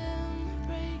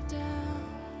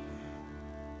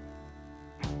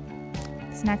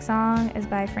 This next song is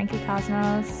by Frankie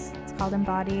Cosmos. It's called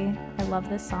Embody. I love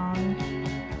this song.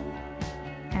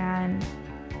 And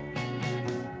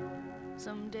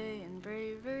Someday in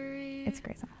bravery, it's a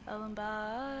great song. I'll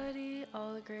embody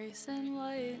all the grace and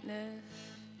lightness.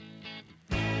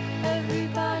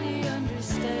 Everybody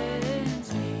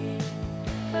understands me,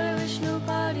 but I wish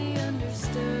nobody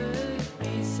understood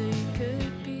me. So you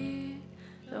could be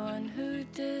the one who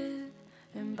did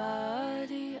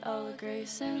embody all the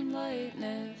grace and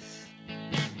lightness.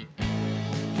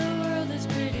 The world is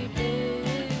pretty big.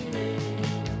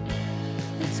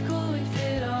 It's cool we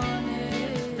fit on it.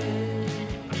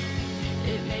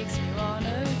 It makes me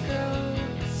wanna grow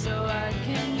so I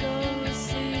can go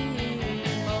see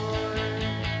more.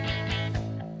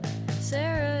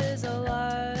 Sarah is a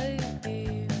light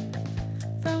beam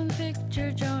from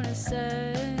picture journal.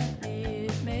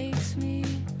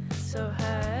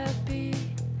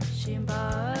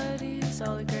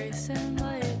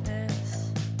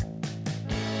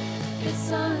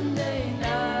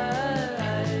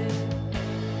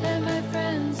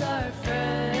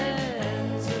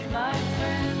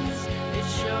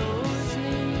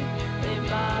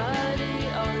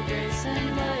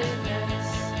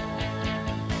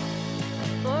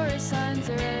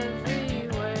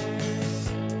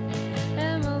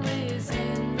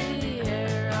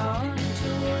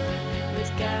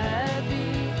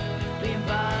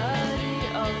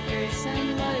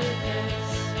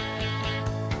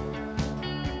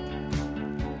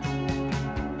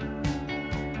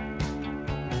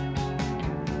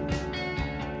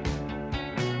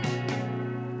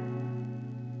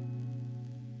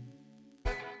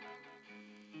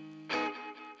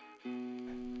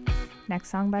 Next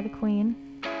song by the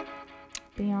Queen,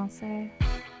 Beyonce,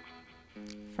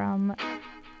 from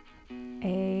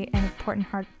an important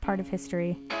part of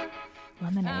history,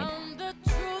 Lemonade.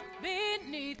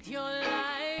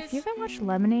 If you haven't watched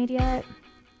Lemonade yet,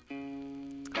 you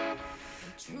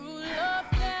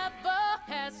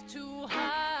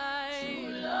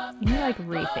need to like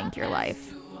rethink your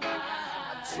life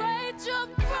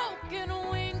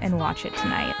and watch it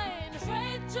tonight.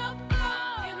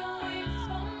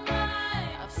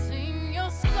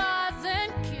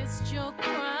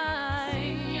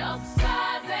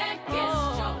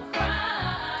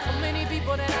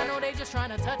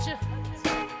 Trying to touch you,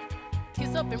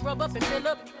 kiss up and rub up and fill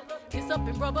up, kiss up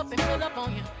and rub up and fill up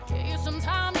on you. Give you some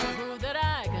time to prove that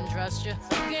I can trust you.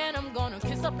 Again, I'm gonna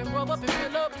kiss up and rub up and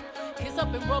fill up, kiss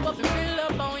up and rub up and fill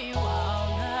up on you all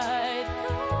night.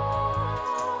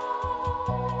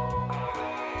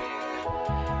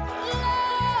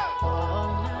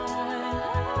 All night.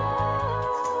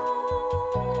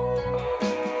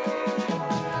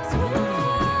 Sweet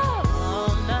love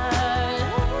all night.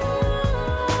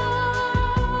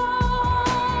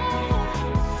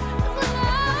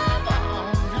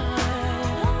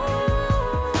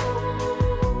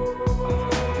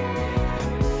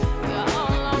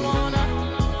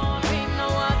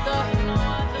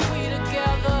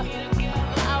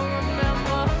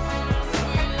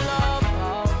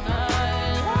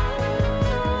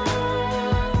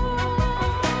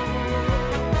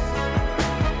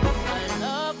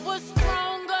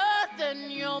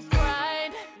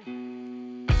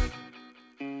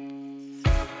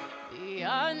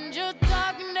 Beyond your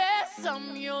darkness,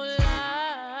 I'm your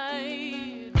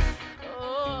light.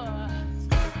 Oh,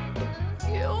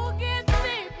 you get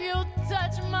deep, you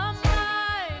touch my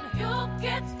mind. You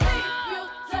get deep, you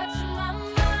touch my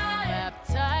mind.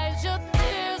 Baptize your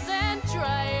tears and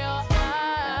dry your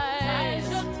eyes. Baptize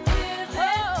your tears and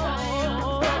dry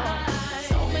your eyes.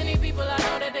 So many people I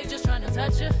know that they just trying to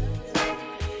touch you.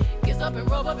 Kiss up and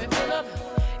rub up and fill up.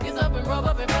 Kiss up and rub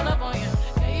up and fill up on you.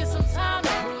 Give you some time to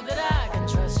prove that I can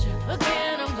trust you.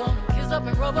 Again, I'm gonna kiss up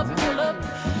and rub up and fill up.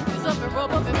 Kiss up and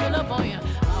rub up and fill up on you.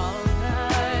 All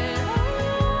night.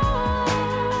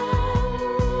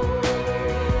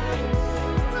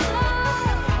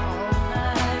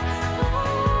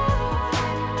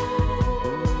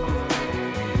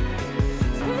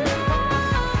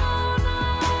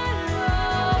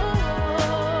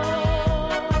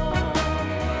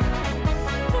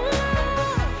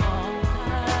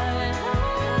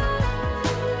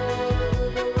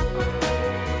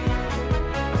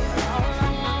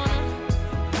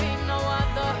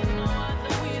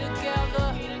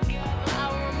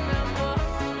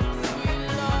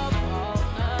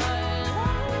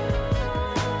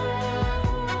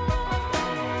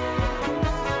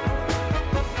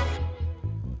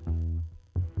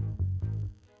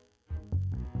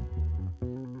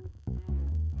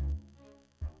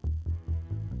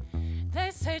 They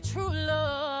say true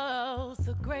love's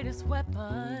the greatest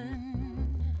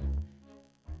weapon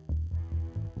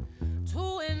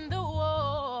to win the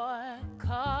war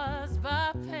caused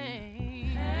by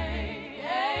pain.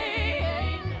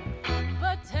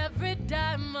 But every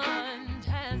diamond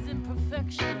has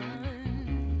imperfections.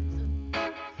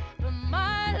 But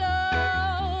my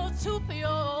love's too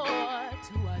pure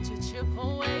to watch it chip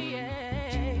away.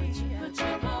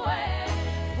 Chip away.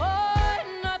 Boy,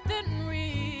 nothing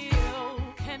real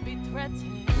can be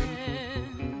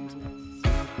threatened.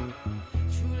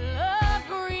 True love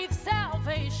breathes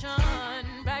salvation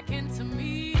back into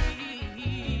me.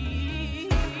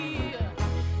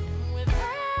 With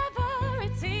every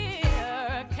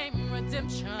tear came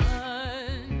redemption.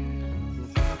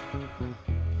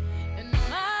 And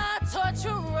my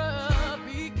torturer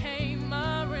became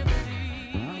my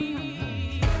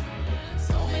remedy.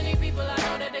 So many people I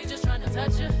know that they just trying to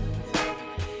touch you.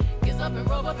 Kiss up and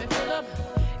rub up and fill up.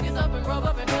 Kiss up and rub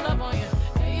up and fill up on you.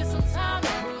 Give you some time to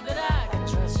prove that I can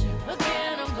trust you.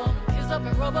 Again, I'm gonna kiss up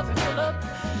and rub up and fill up.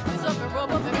 Kiss up and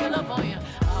rub up and fill up on you.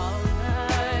 All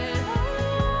night.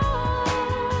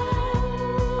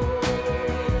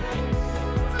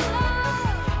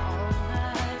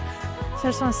 So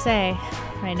I just want to say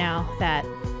right now that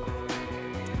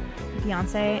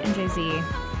Beyonce and Jay-Z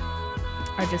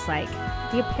are just like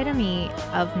the epitome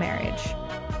of marriage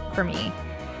for me,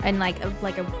 and like a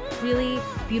really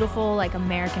beautiful like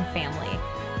American family.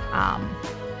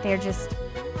 They're just,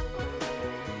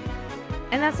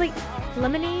 and that's like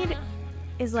Lemonade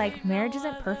is like marriage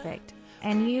isn't perfect,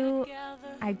 and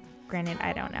granted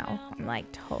I don't know, I'm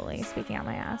like totally speaking out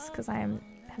my ass because have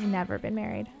never been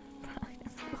married, probably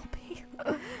never will be.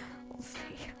 We'll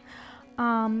see.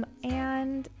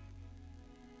 And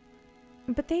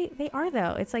But they are,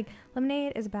 though. It's like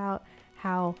Lemonade is about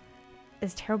how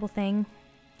this terrible thing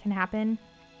can happen,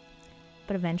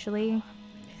 but eventually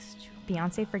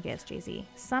Beyonce forgives Jay-Z.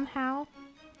 Somehow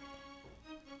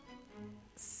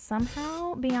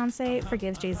Beyonce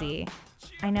forgives Jay-Z.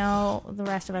 I know the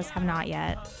rest of us have not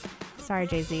yet. Sorry,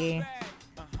 Jay-Z.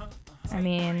 I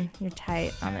mean, you're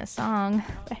tight on this song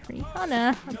by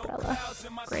Rihanna, Umbrella.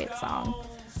 Great song.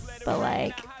 But,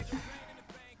 like,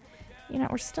 you know,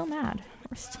 we're still mad.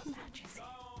 We're still mad, Jay-Z.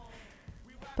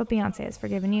 But Beyonce has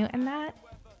forgiven you, and that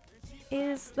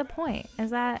is the point.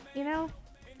 Is that, you know,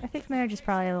 I think marriage is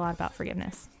probably a lot about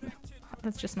forgiveness.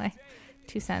 That's just my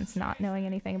 2 cents, not knowing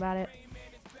anything about it.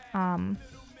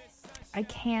 I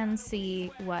can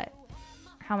see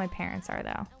how my parents are,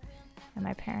 though. And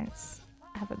my parents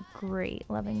have a great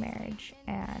loving marriage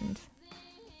and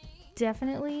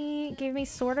definitely gave me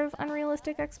sort of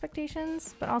unrealistic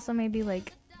expectations, but also maybe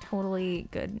like totally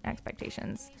good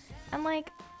expectations. And like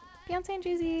Beyonce and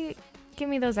Jay-Z give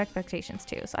me those expectations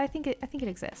too. So I think it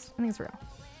exists. I think it's real.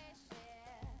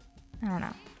 I don't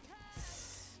know.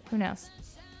 Who knows?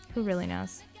 Who really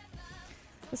knows?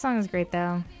 The song is great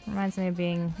though. Reminds me of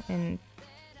being in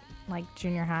like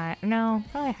junior high. No,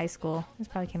 probably high school. This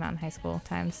probably came out in high school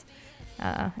times.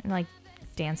 And like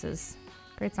dances.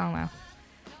 Great song though.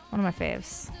 One of my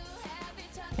faves.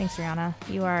 Thanks, Rihanna.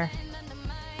 You are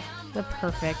the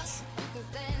perfect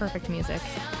music.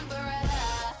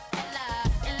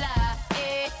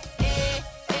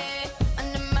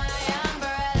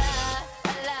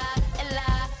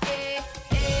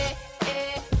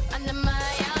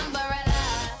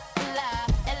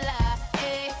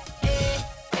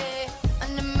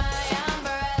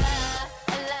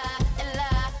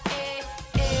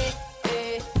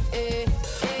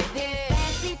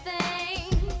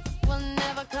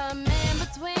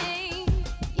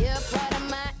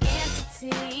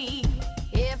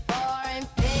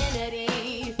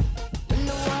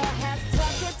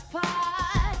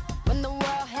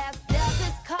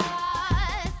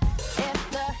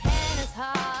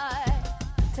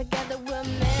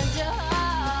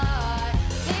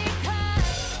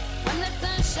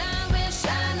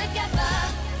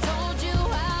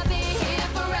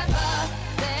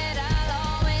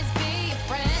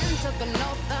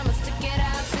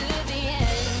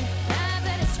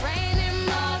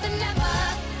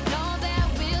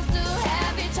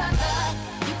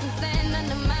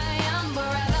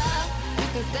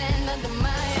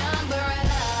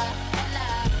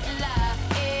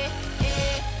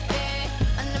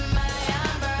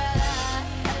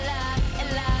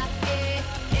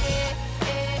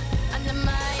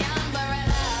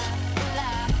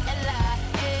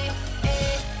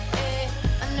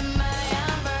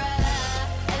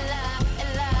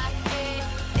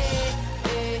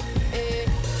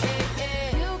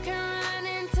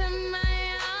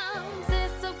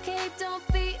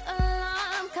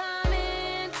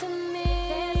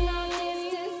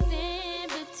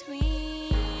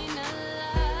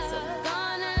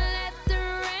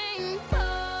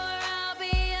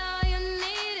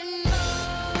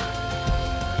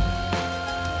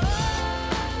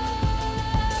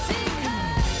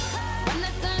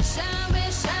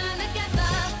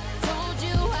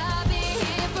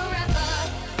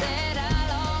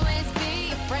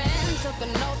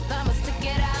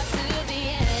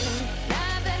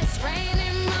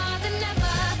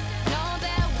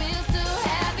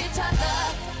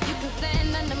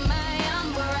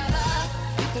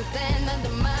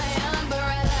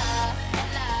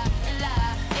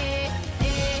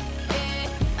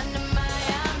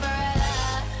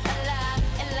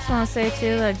 I want to say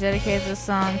too that I dedicate this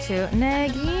song to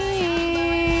Negin.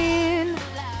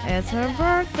 It's her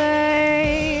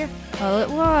birthday. Well, it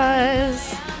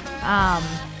was.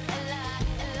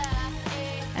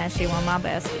 And she won my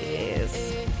besties.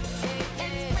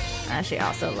 And she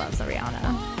also loves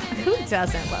Rihanna. Who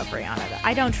doesn't love Rihanna?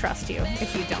 I don't trust you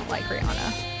if you don't like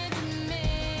Rihanna.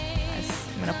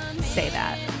 I'm gonna say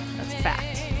that. That's a fact.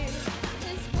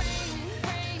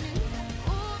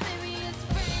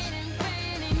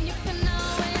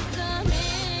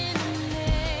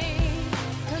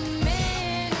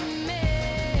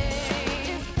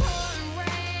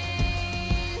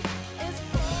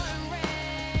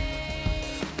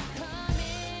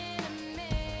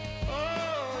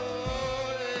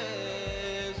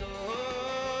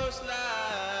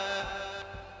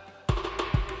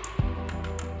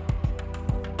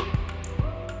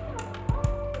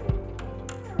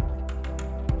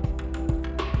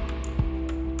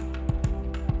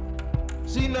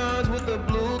 Z9s with the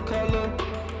blue color.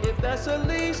 If that's a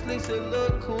lease, it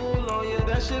look cool on you.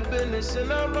 That's your business,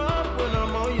 and I'm off when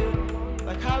I'm on you.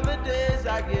 Like holidays,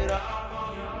 I get off.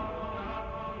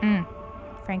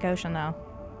 Frank Ocean, though.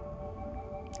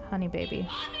 Honey Baby.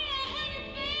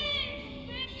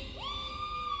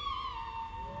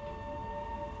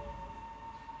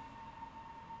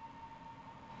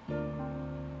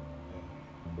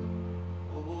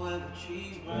 Over where the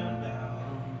trees burn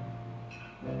down,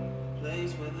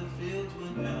 place where the fields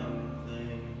went down in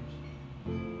flames.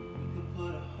 We could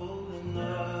put a hole in the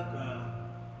ground,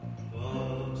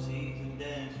 for seeds and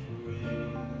dance for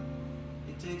rain.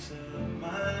 It takes a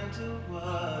mind to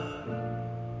work,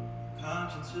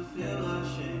 conscience to feel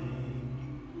ashamed.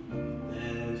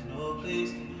 There's no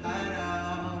place to hide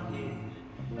out here.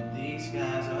 These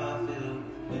skies are filled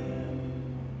with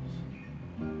flames.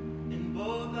 And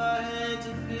both our hands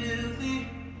are filthy,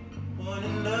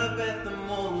 pointing up at the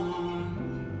moon.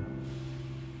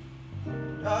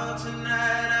 Oh,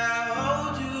 tonight I'll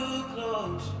hold you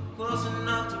close, close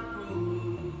enough to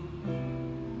prove.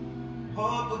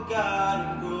 Hope a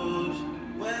garden grows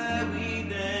where we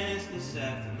dance this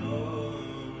afternoon.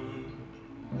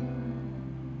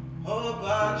 Hope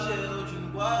our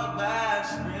children walk by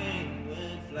spring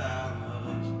when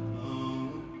flowers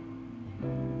bloom.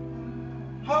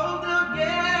 Hope they'll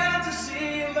get to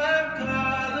see my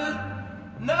color.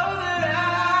 Know that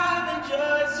I've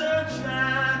enjoyed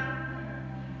sunshine.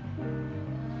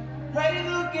 Pray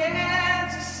they'll get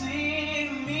to see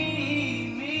me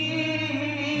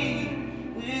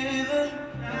with a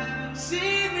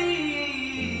see me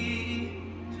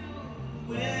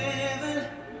with a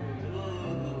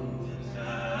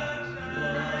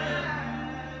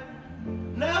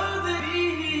know that we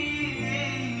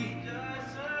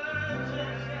just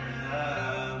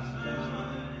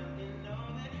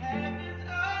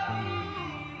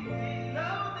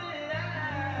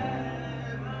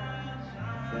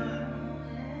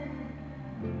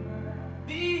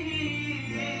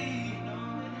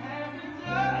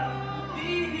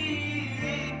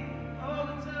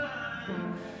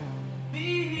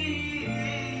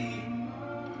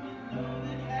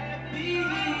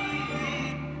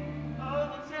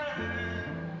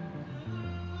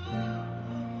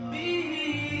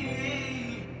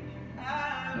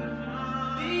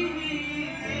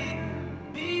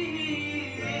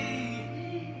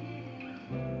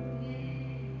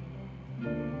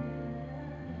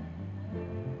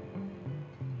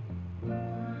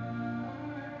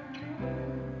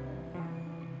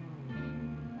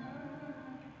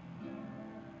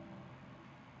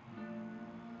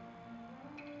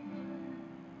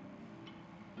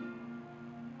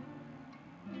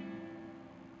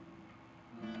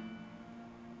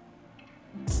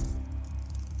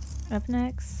Up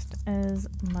next is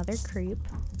Mother Creep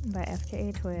by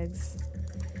FKA Twigs.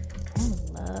 I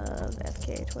love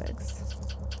FKA Twigs.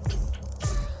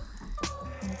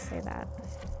 Let's say that.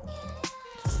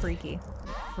 It's freaky.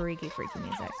 Freaky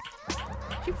music.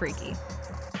 She freaky.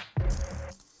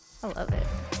 I love it.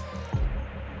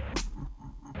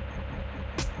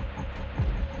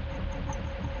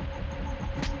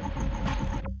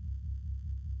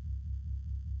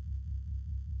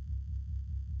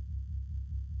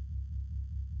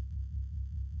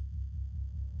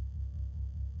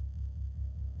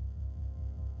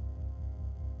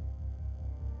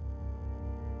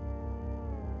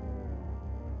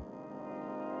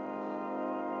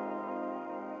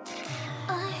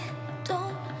 I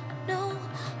don't know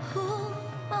who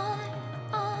my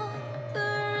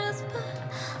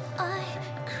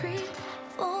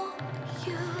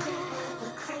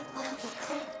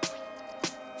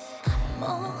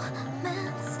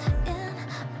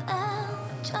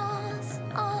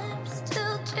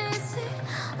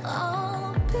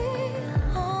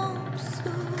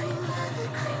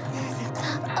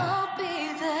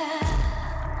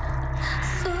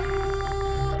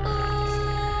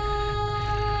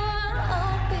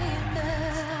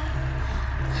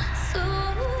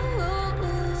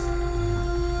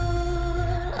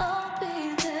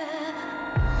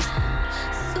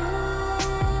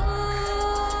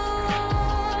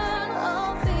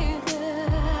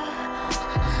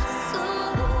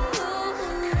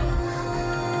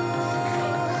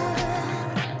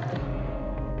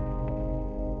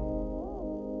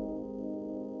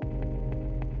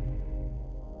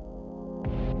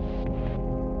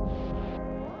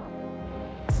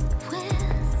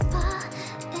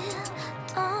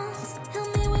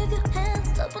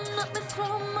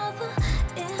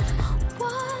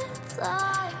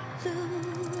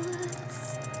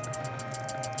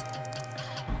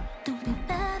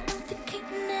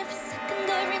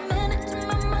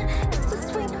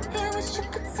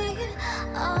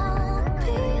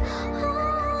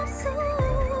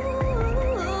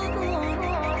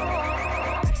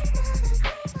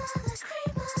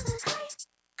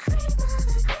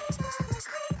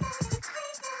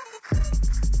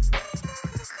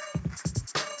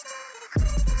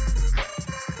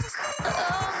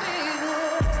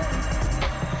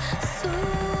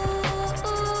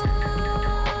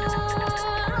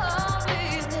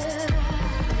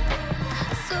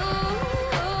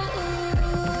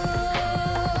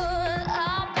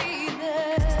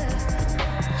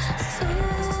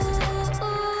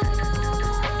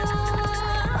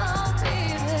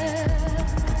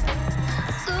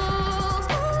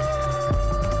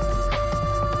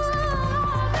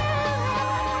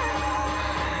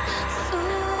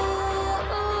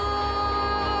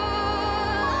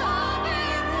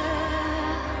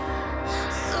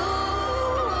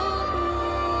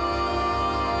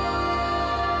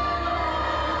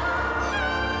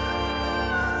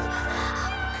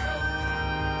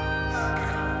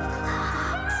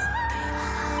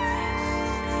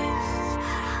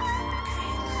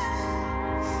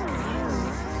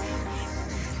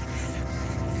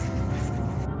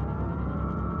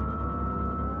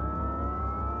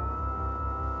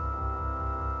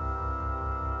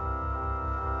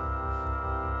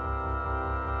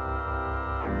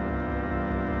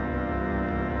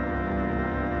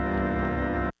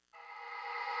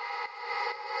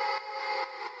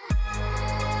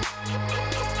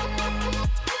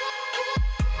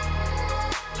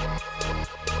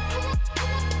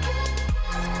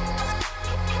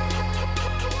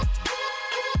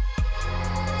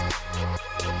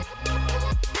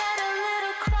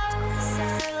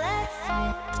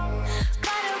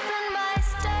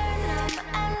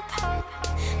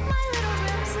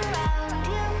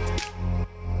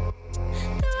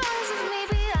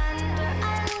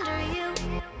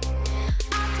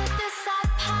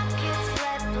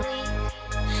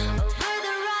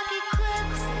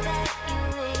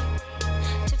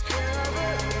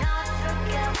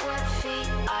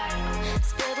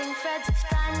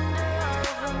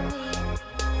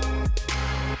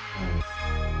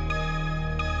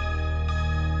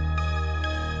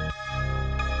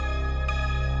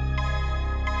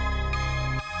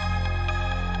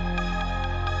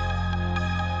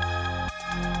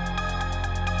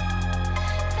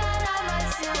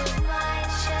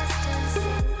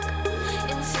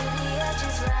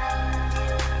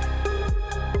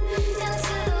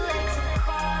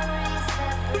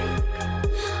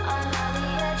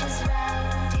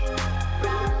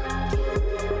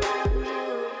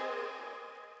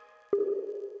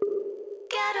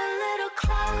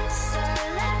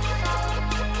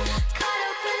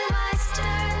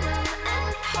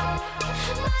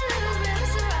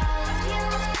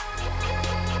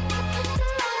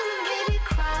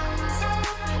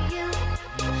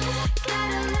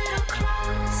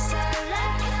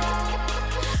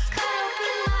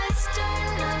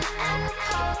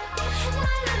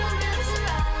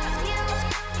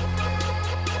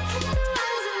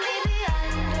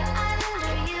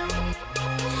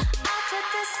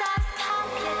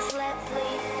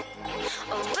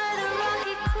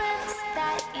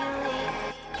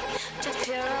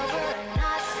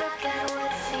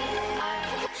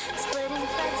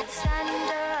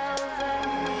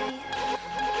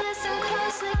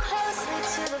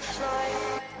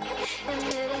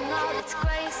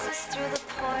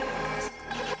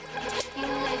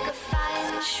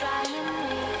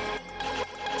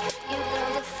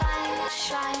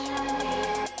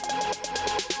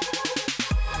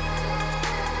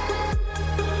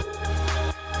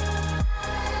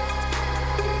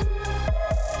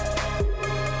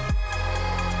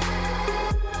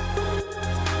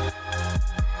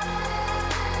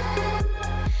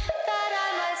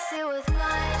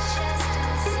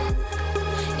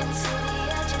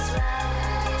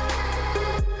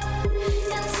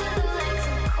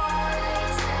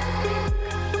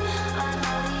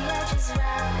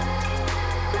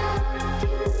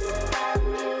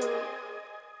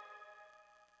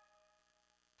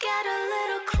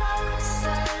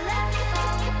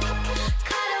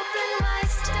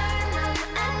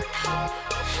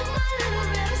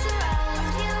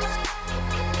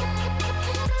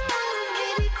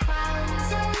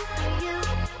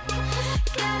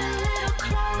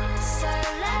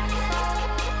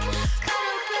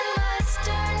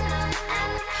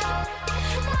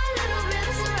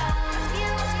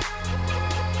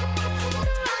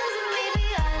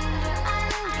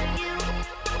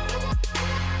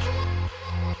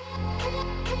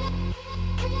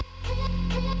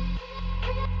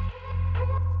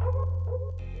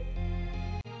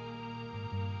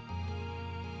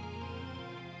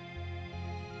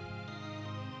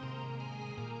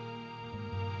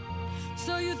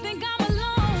So you think I'm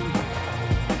alone,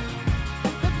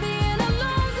 but being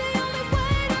alone's the only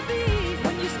way to be.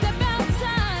 When you step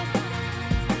outside,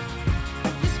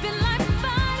 you spend life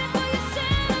fighting for your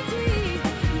sanity.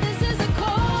 This is a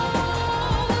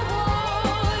cold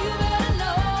war. You better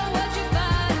know what you're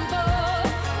fighting for.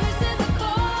 This is a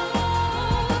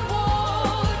cold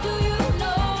war. Do you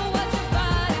know what you're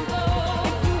fighting for?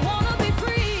 If you wanna be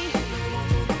free,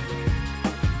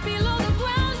 below the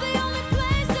ground's the only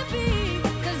place to be.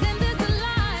 'Cause in this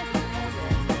life,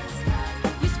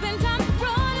 you spend time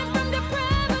running from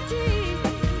depravity.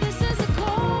 This is a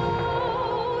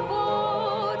cold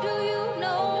war. Do you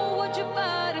know what you're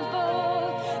fighting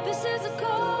for? This is a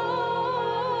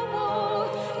cold war.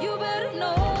 You better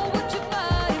know what you're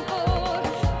fighting for.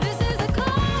 This is a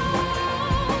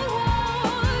cold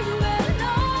war. You better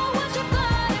know what you're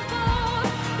fighting for.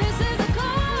 This is a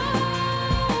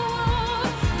cold war.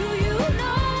 Do you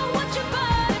know what you're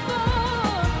fighting for?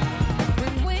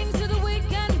 Bring wings to the weak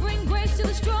and bring grace to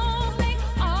the strong. Make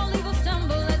all evil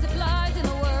stumble as it flies in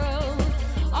the world.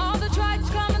 All the tribes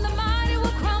come and the mighty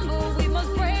will crumble. We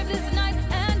must brave this night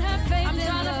and have faith. I'm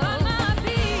trying to find my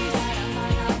peace.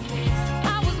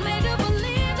 I was made to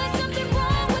believe there's something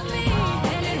wrong with me,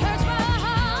 and it hurts my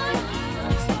heart.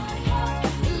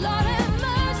 Lord have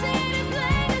mercy, ain't it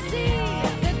plain to see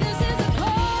that this is a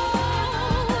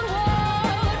cold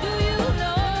war? Do you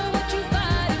know what you're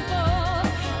fighting for?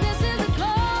 This is a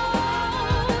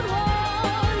cold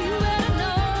war. You better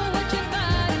know what you're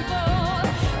fighting for.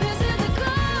 This is a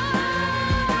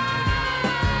cold war.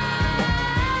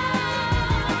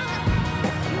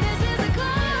 This is a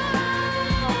cold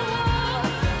war.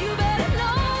 You better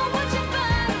know what you're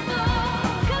fighting for.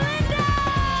 Kalinda.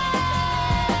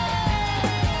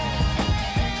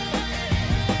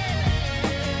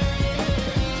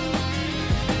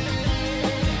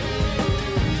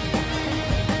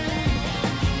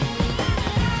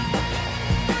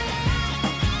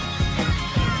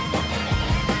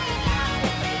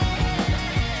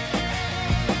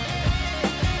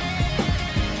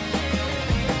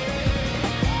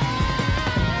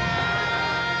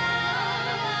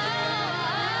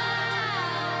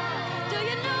 Do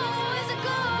you know it's a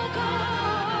cold war?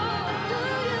 Do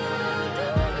you?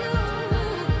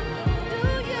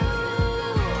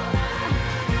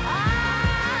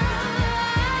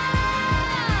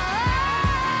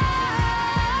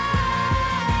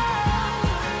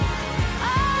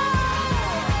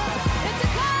 It's a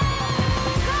cold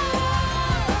war.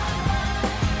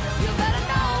 You better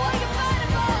know what you're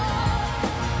fighting for.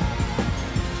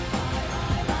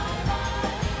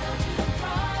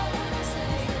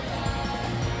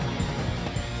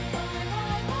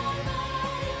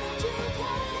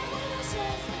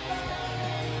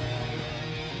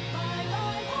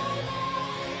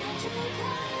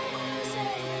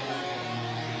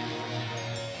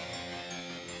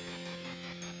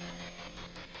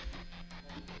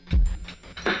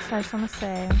 So I just want to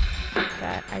say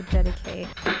that I dedicate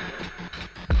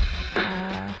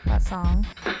that song,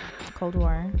 Cold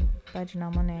War by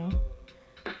Janelle Monáe,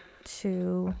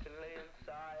 to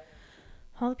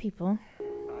all the people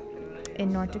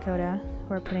in North Dakota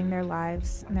who are putting their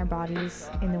lives and their bodies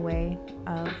in the way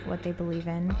of what they believe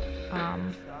in,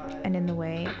 and in the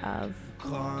way of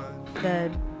the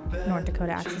North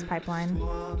Dakota Access Pipeline,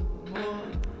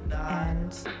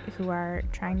 and who are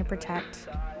trying to protect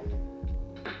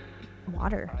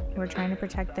water, who are trying to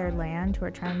protect their land, who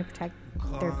are trying to protect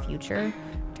their future,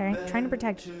 trying to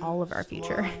protect all of our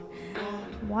future.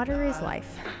 Water is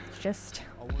life. Just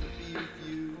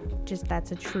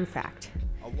that's a true fact.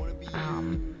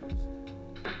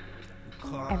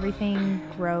 Everything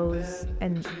grows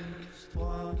and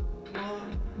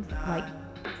like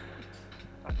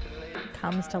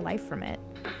comes to life from it.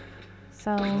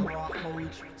 So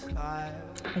I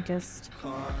just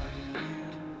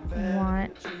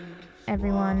want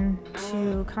everyone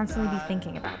to constantly be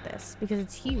thinking about this because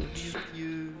it's huge.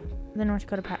 The North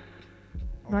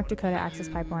Dakota Access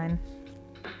Pipeline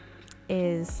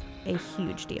is a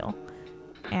huge deal,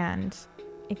 and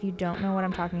if you don't know what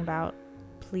I'm talking about,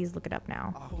 please look it up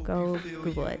now. Go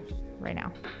Google it right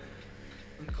now.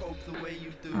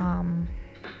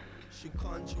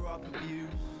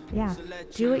 Yeah,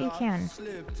 do what you can.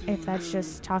 If that's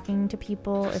just talking to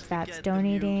people, if that's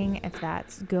donating, if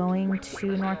that's going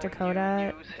to North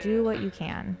Dakota, do what you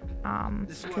can.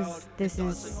 Because this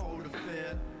is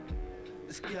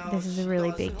a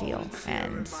really big deal,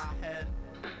 and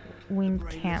we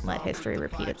can't let history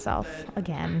repeat itself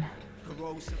again.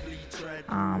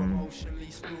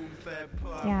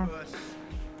 Yeah.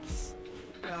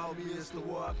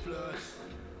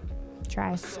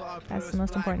 Try. That's the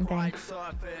most important thing.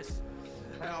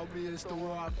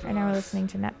 Right now we're listening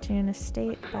to Neptune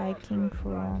Estate by King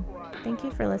Cruel. Thank you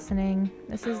for listening.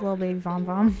 This is Lil Baby Vom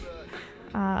Vom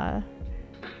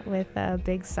with a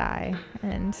big sigh,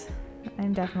 and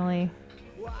I'm definitely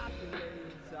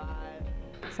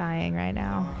sighing right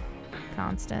now.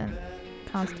 Constant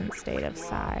state of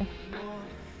sigh.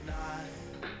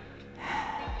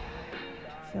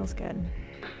 Feels good,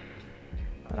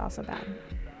 but also bad.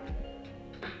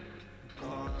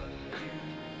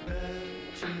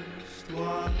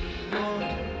 One more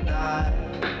night.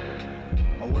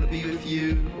 I wanna be with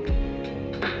you.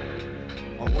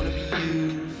 I wanna be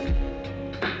used.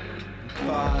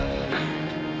 Cry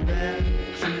you and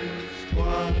just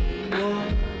one more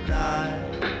night.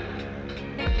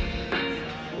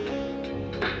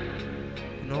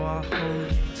 You know I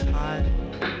hold you tight.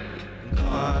 And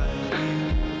cry you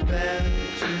and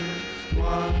just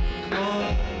one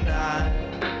more night.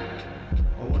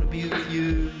 I wanna be with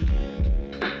you.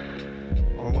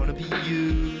 I wanna be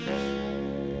used.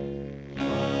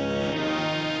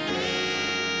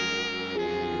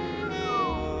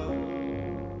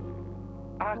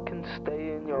 I can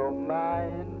stay in your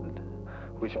mind,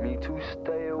 wish me to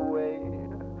stay away,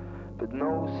 but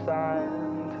no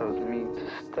sign tells me to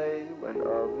stay when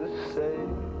others say.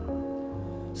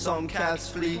 Some cats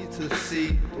flee to the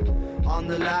sea, on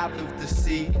the lap of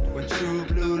deceit. When true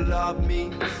blue love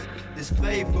meets, this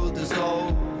faith will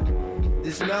dissolve.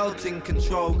 This melting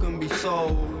control can be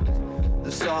sold.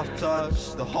 The soft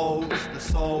touch, the holds, the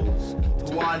souls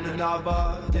to one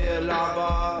another. Dear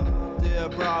lover, dear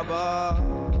brother,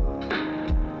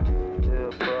 dear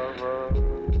brother.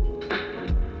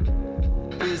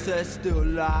 Is there still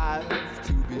life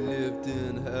to be lived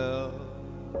in hell?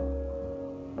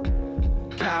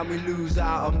 Can we lose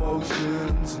our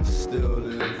emotions and still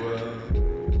live well?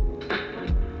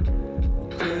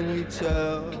 Can you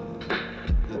tell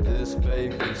that this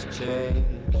faith has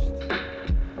changed?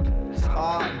 This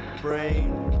heart and brain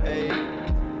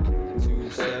paved in two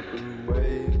separate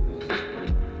ways.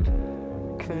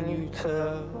 Can you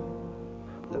tell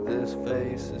that this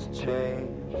face has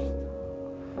changed?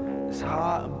 This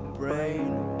heart and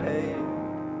brain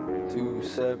paved in two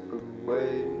separate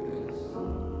ways.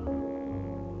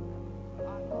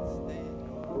 I can stay in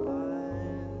your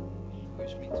mind,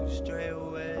 wish me to stray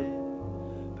away,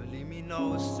 but leave me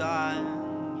no sign,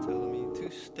 tell me to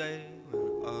stay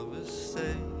when others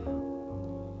say.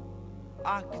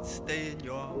 I could stay in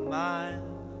your mind,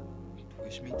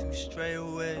 wish me to stray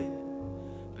away,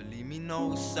 but leave me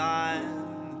no sign,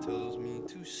 tells me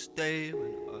to stay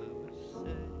when others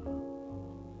say.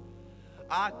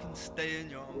 I can stay in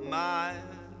your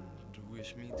mind,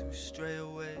 wish me to stray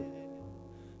away,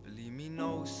 but leave me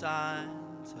no sign,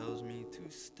 tells me to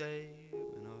stay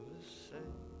when others say.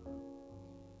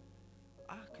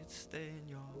 I could stay in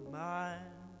your mind.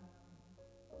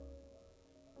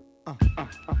 I could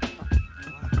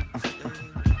stay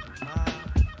in your mind.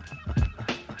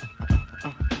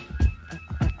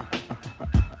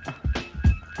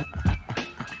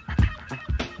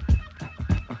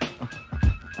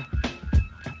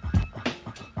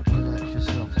 Relax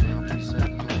yourself now,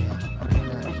 reset plan.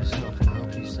 Relax yourself now,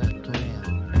 reset plan.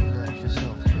 Relax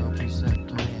yourself now, reset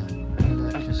plan.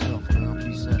 Relax yourself now,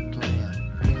 reset plan.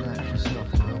 Relax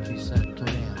yourself now, reset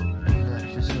plan. Relax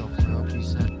yourself now,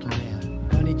 reset plan.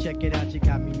 Honey, check it out, you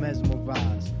got me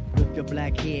mesmerized with your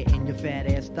black hair and your fat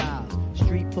ass styles.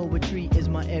 Street poetry is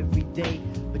my everyday,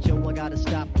 but yo, I gotta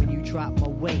stop when you drop my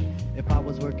weight. If I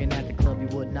was working at the club, you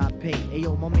would not pay.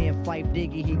 Ayo, my man Fife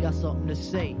Diggy, he got something to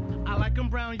say. I like 'em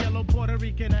brown, yellow, Puerto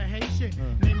Rican, or Haitian.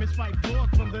 Name is Fife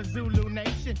Dog from the Zulu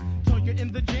Nation. Told you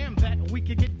in the jam that we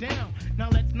could get down. Now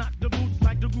let's knock the boots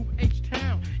like the group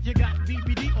H-Town. You got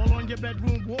BBD all on your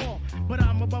bedroom wall, but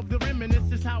I'm above the rim and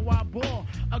this is how I ball.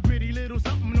 A gritty little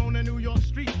something on a New York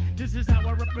street. This is how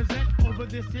I represent over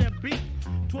this here beat.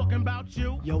 Talking about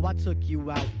you. Yo, I took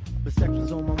you out, but sex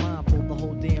was on my mind for the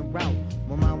whole damn route.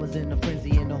 My mind was in a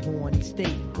frenzy in a horny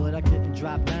state, but I couldn't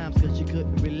drop dimes cause you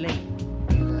couldn't relate.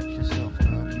 Relax yourself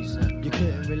now, reset plan. You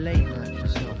couldn't relate. Relax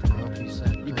yourself now,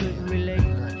 reset plan. You couldn't relate.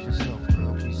 Relax yourself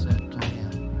now, reset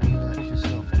plan. Relax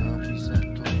yourself now,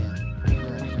 reset plan.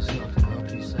 Relax yourself now,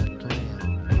 reset plan.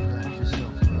 Relax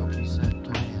yourself now, reset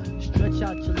plan. Stretch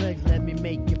out your legs, let me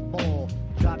make you fall.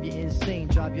 Drive you insane,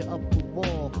 drive you up the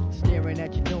wall. Staring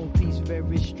at your dome piece,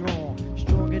 very strong.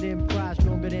 Stronger than pride,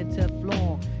 stronger than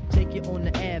Teflon. Take you on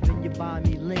the Ave and you buy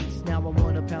me links. Now I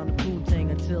want a pound of Poontang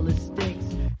until it stinks.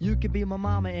 You could be my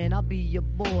mama and I'll be your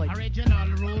boy. Original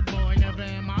rude boy, never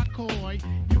am I coy.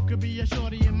 You could be a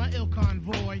shorty in my ill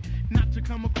convoy. Not to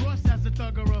come across as a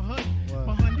thug or a hood.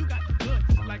 But hun, you got the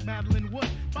goods, like Madeline Wood.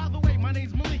 By the way, my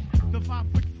name's Malik, the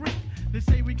 5 foot freak. They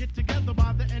say we get together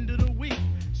by the end of the week.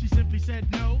 She simply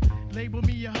said no, label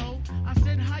me a hoe. I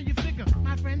said, how you figure?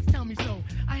 My friends tell me so.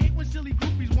 I hate when silly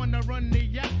groupies wanna run their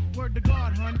yap. Word to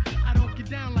God, hun, I don't get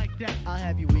down like that. I'll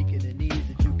have you weak in the knees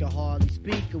that you can hardly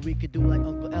speak. Or we could do like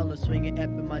Uncle Ella swinging up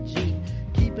in my Jeep.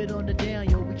 Keep it on the down,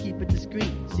 yo, we keep it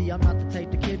discreet. See, I'm not the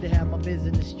type of kid to have my biz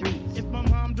in the streets. If my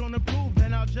mom don't approve,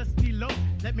 then I'll just elope.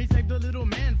 Let me save the little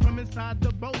man from inside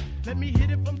the boat. Let me hit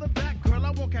it from the back, girl,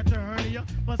 I won't catch a hernia.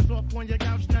 Bust off on your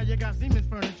couch, now you got Siemens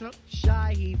furniture.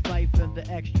 Shy, he fight for the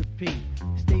extra P.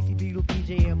 Stacy Beetle,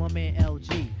 PJ, and my man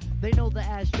LG. They know the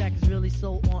abstract is really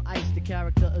so on ice. The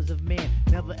character is of man,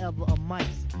 never ever a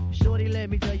mice. Shorty,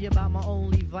 let me tell you about my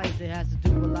only vice. It has to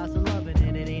do with lots of loving,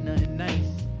 and it ain't nothing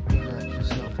nice. Relax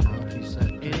yourself, girl, be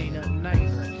set. It ain't nothing nice.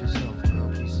 Relax yourself, girl,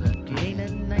 be set. It ain't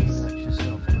nothing nice. Relax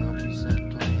yourself, girl, be set.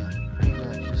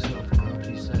 Relax yourself, girl,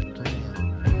 be set.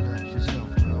 Relax yourself,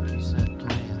 girl, be set.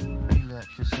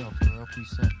 Relax yourself, girl, be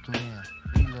set.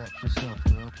 Relax yourself,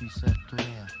 girl, be set.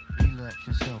 Relax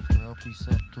yourself, girl, be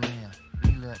set.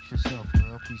 Relax yourself,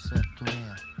 girl, be set.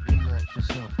 Relax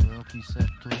yourself, girl, be set.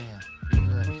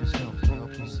 Relax yourself, girl,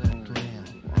 be set.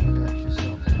 Relax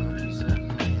yourself, girl, be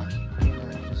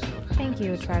set. Thank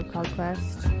you, Tribe Called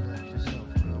Quest.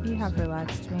 You have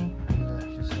relaxed me.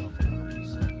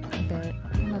 A bit.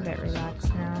 I'm a bit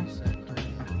relaxed now.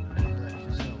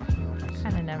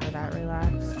 Kinda never that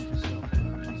relaxed.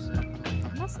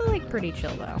 I'm also like pretty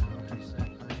chill though.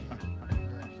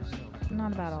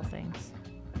 Not about all things.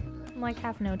 I'm like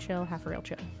half no chill, half real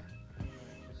chill.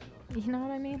 You know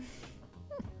what I mean?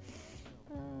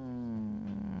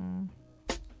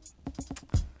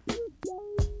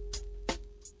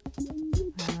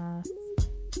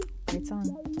 Great song.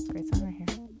 Great song right here.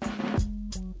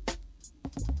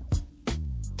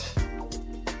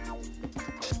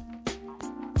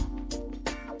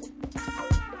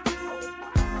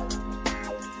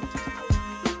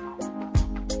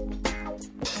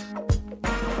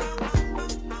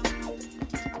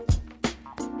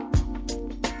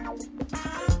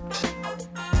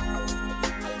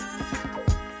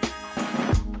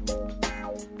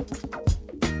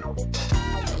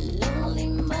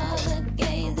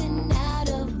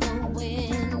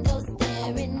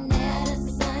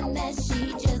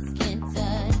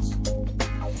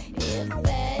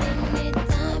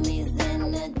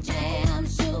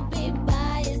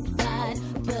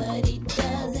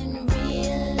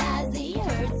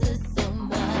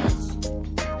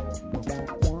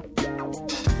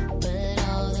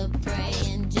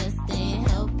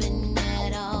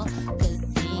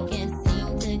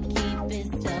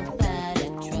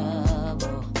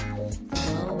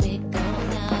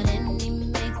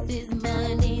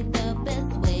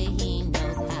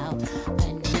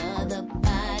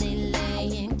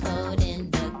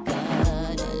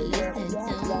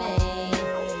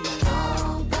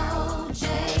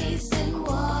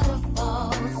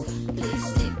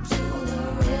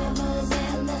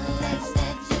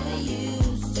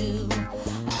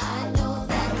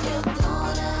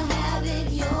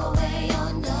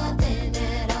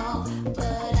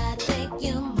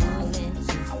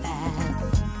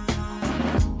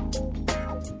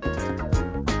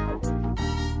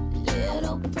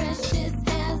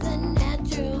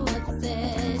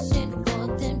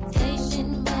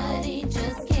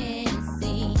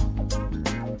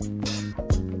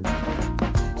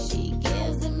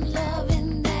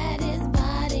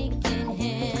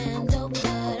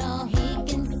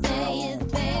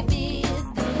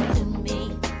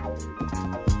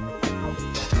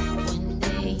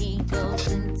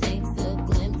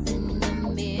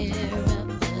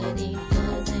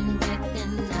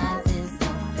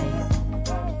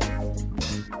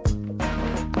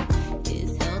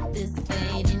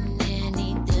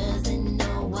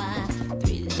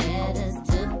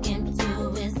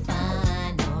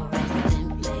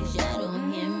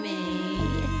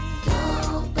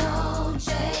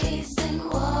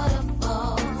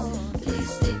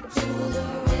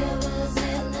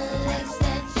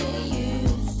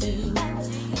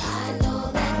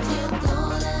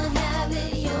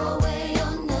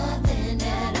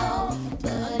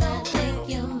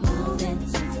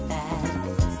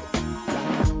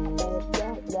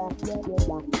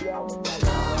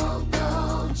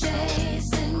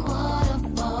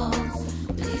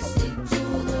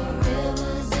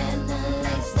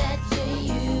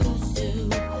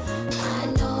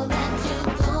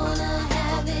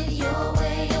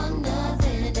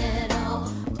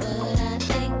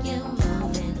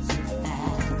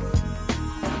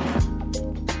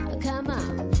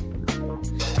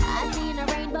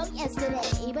 wrote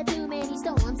yesterday. But too many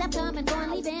storms have come and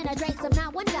gone, leaving a trace of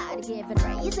not one God-given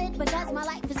ray. Is it because my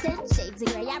life is 10 shades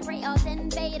of gray? I pray all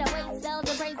 10 fade away,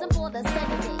 seldom praise him for the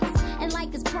 7 days. And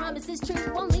like his promise is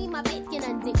true, only my faith can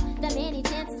undo the many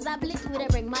chances I blew to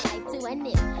bring my life to an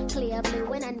end. Clear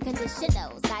blue and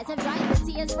unconditional skies have dried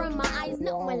the tears from my eyes,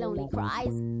 no more lonely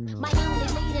cries. My only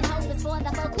leading hope is for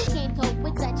the folk who can't cope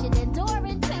with such an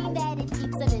enduring pain that it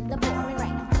keeps them in the pouring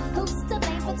rain. Who's to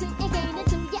blame for taking gain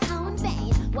into your own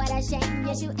vein? What a shame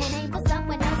you shoot and aim for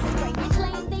someone else's brain. You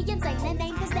claim the insane and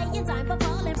aim to stay in time for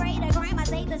falling prey to crime. I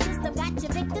say the system got you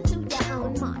victim to your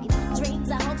own mind.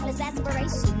 Dreams are hopeless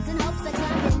aspirations and hopes are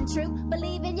coming true.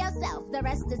 Believe in yourself, the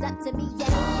rest is up to me and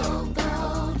you.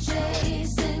 Go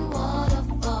chasing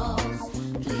waterfalls.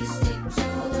 Please stick to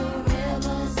the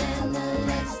rivers and the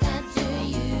lakes that you're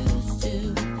used to.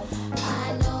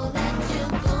 I know that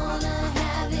you're gonna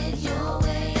have it your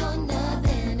way or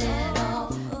nothing at all,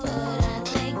 but I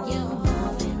think you're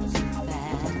moving too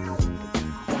fast.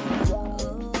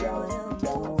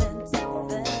 Go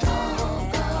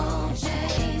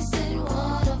chasing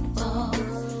waterfalls.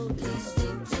 Please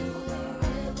stick to the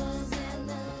rivers and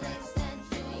the lakes that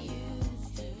you're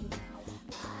used to.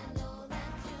 I know that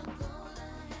you're gonna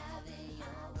have it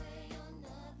your way or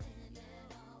nothing at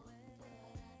all, but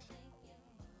I think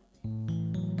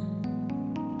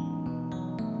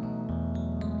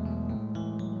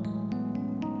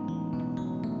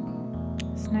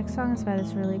you're This next song is by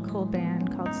this really cool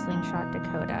band called Slingshot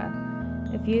Dakota.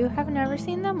 If you have never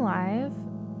seen them live,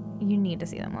 you need to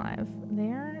see them live.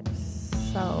 They're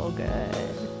so good.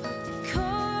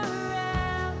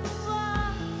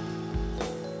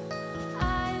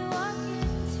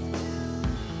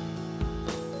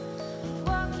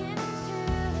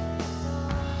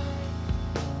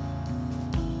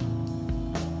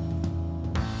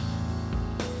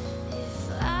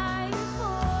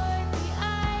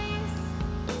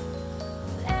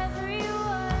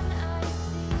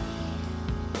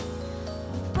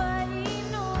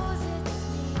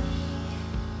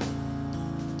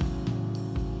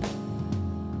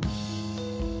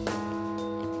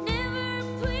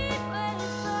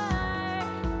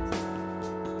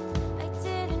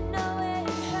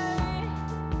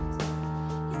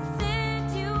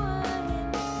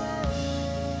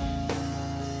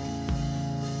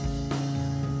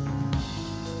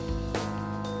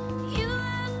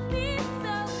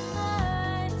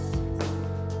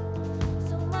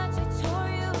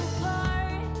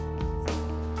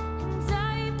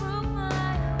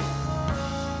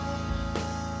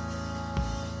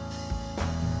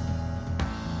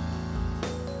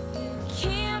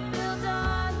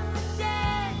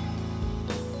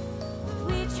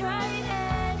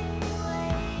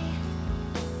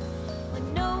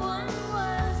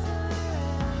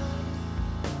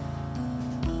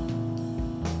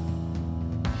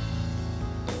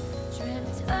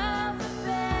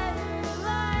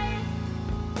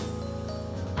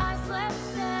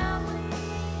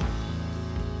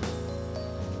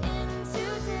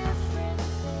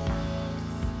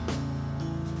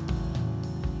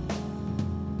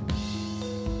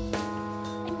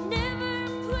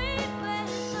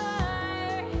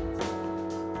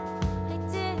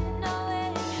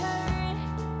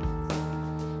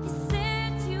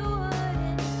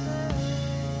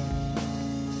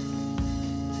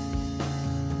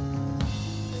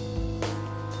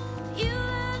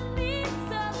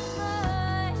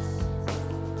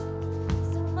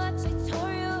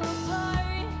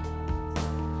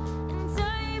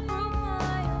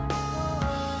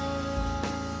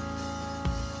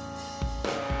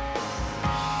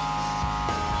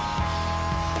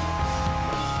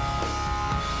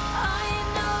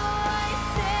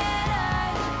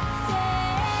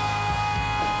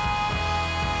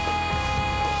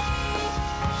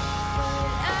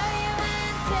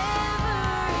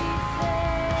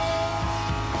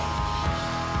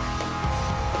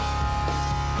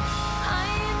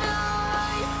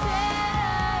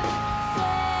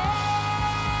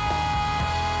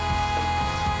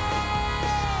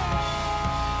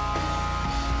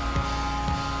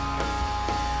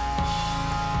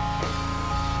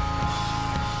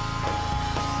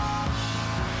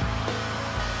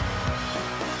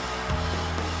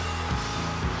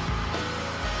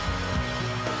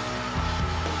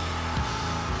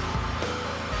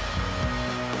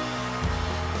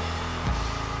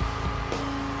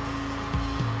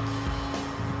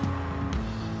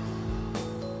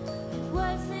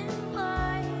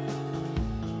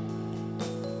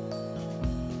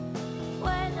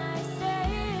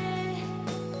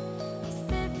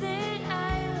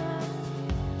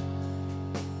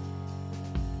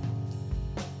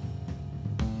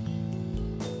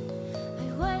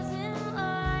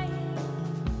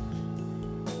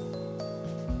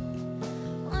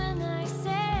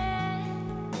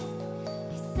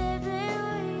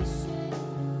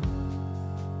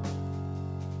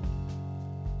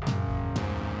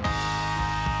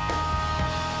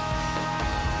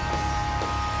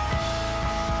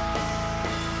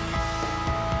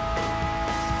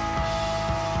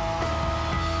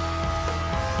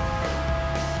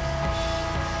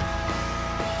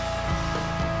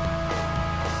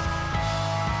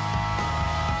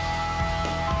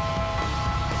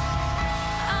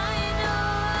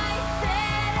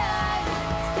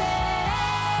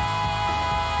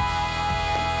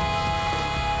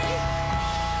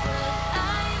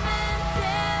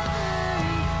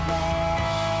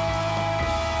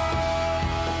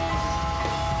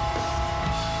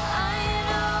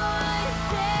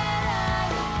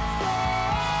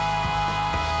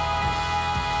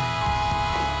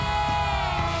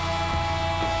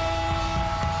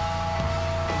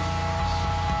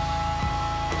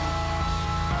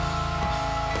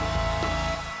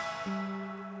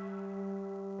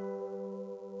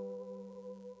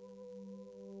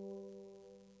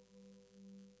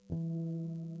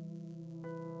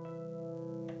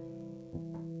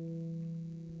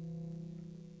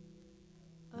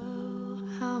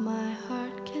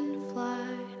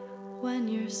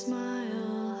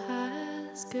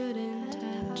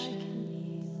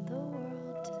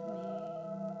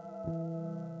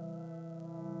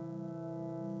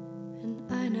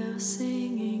 know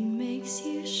singing makes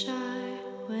you shy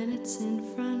when it's in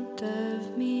front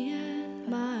of me and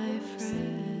my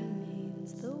friend.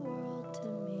 Means the world to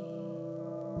me.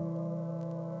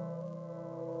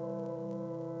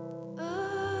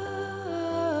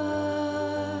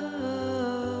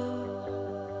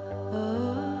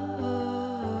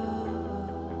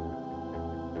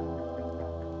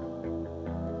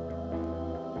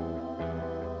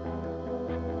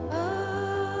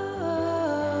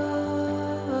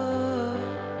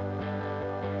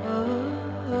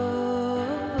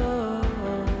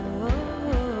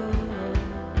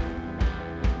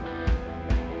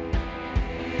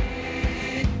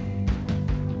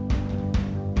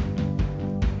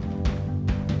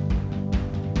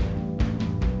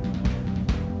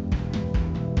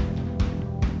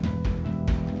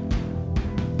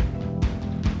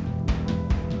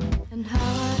 And how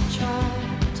I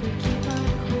tried to keep my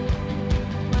cool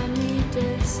when we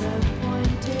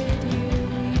disappointed you,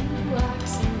 you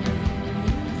waxing man,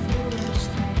 you foolish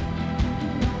thing.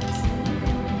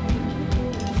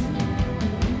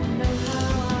 And oh,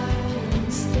 how I can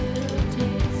still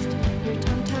taste your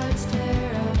tongue-tied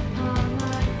stare upon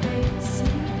my face,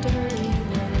 you dirty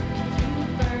look, you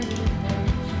burning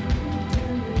bush.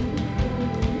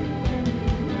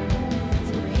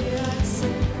 So here I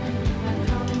sit. I've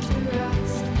come to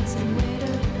rest, some weight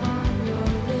upon your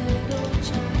little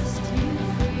chest. You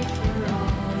free for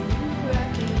all, you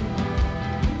wrecking ball.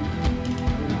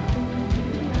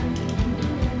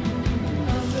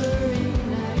 Hovering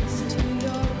next to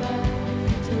your bed,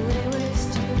 to lay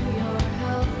waste to your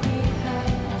healthy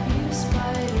head. You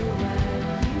spider web,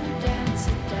 you dance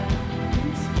it down. You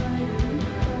spider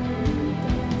web, you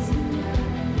dance it down.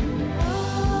 Oh.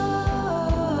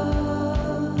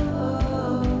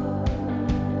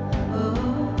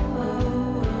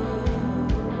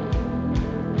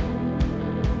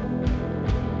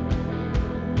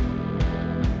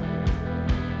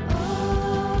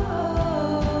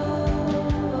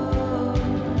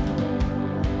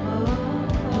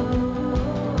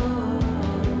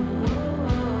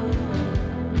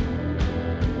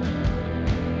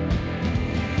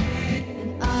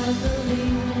 And I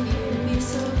believe you'd be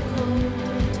so cold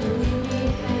to leave me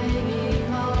hanging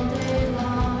all day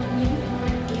long. You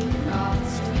prickly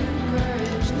frost, you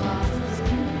courage lost,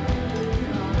 you prickly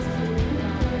frost, you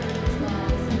courage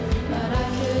lost. But I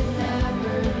could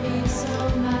never be so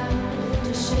mad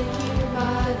to shake you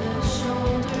by the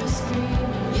shoulder,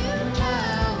 screaming, "You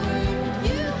coward,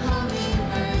 you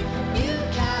hummingbird, you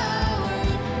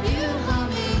coward, you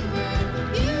hummingbird,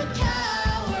 you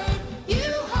coward, you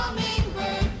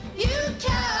hummingbird, you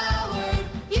coward,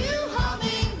 you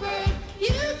hummingbird,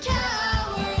 you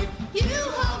coward, you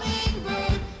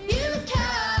hummingbird, you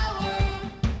coward."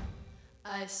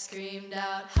 I screamed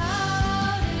out,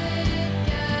 "How did it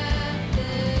get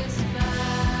this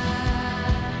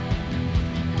bad?"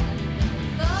 And the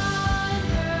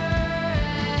thunder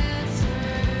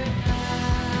answered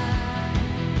back,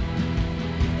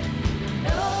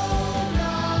 "Know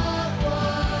not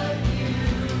what you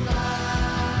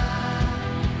lack,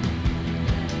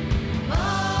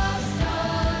 must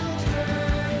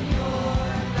unturn your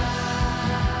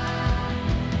back.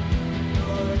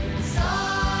 Your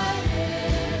inside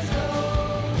is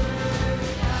overcast.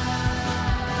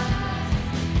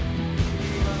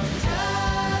 You are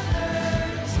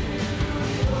tethered to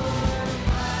your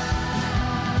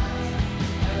past,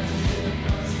 and it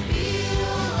must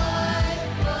feel like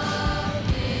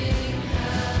fucking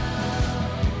hell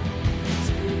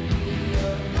to be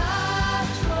a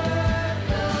patchwork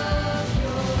of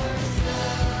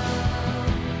yourself.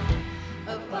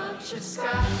 A bunch of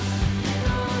scraps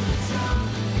thrown and some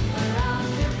around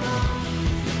your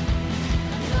bones.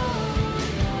 I know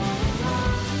you're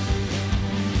alone.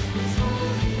 It's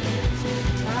holding you too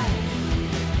tight.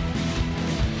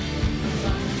 A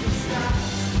bunch of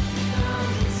scraps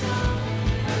thrown and some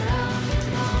around your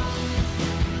bones.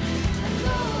 I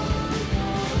know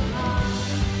you're alone.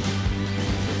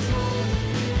 It's holding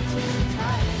you too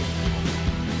tight.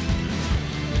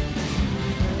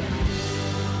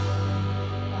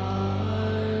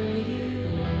 Are you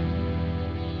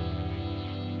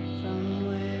from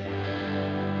where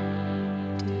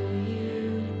do you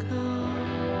come?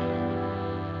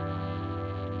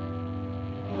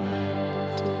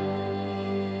 What do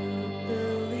you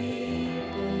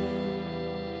believe in?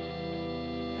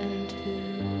 And who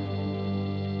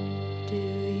do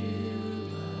you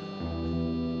love?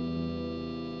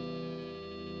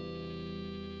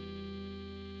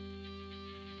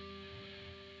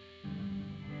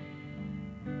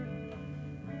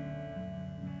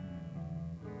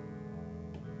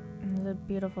 It was a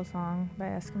beautiful song by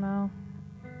Eskimo.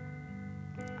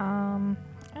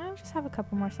 I just have a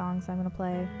couple more songs I'm gonna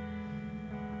play.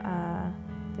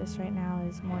 This right now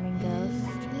is Morning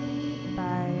Ghost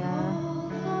by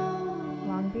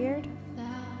Longbeard.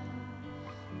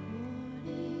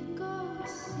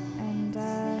 And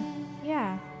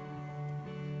yeah,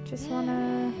 just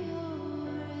wanna,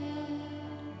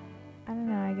 I don't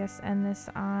know, I guess end this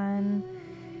on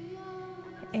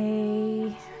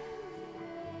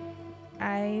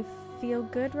I feel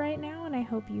good right now, and I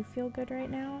hope you feel good right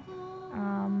now.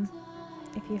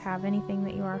 If you have anything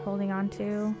that you are holding on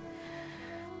to,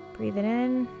 breathe it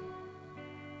in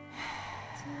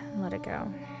and let it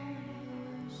go.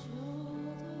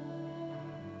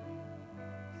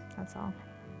 That's all.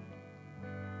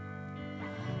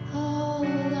 Hold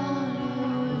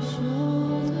on your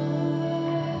shoulders.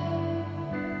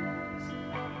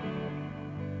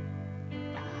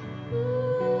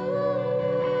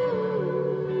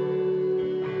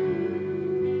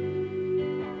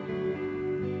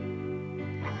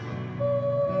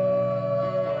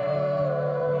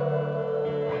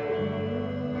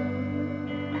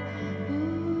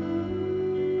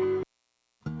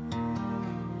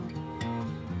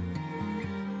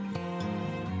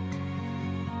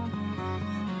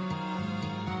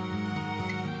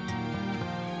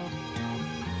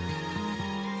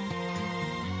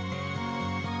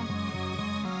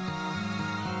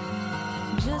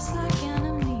 Just like an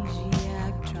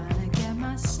amnesiac, trying to get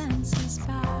my senses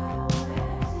back.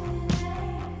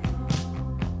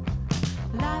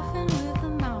 Laughing with a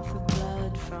mouth of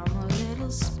blood from a little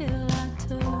spill I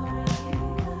took.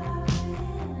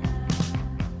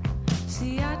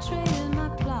 See, I traded my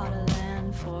plot of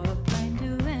land for a plane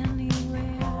to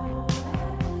anywhere.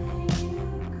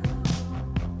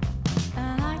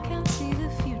 And I can't see the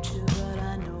future, but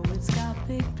I know it's got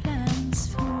big plans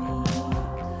for me.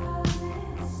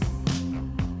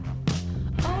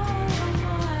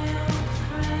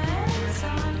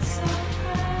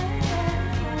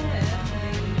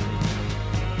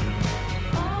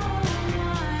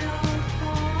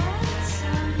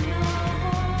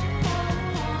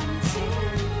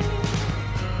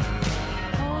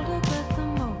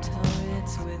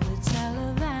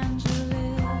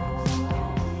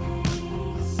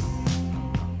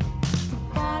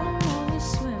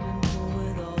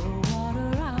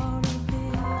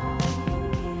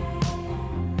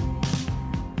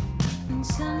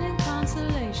 Sending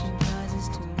consolation prizes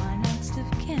to my next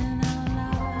of kin out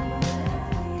loud.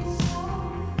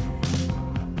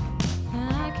 And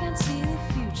I can't see the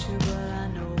future, but I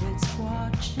know it's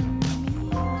watching me.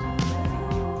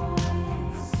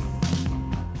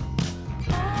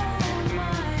 All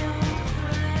my old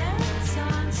friends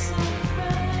aren't so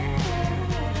friendly.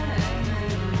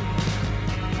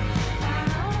 And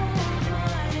all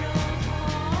my old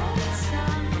hearts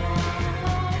are not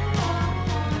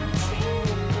haunting.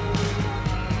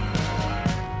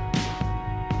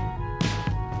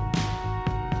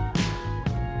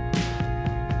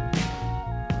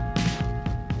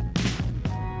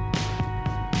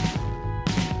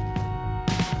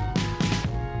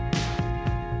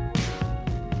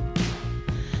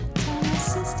 Tell my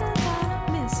sister that I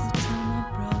miss her. Tell my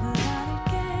brother that it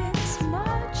gets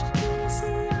much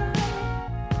easier.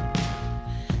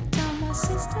 Tell my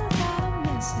sister that I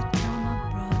miss her. Tell my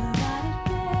brother that it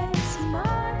gets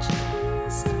much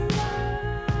easier.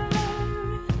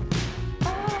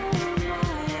 All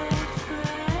my old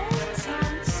friends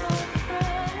aren't so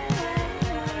friendly.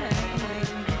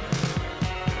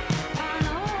 And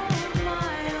all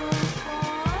my old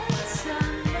hearts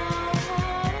are not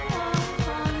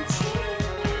haunting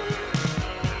me.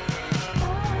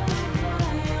 All my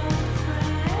old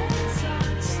friends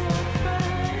aren't so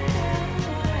friendly.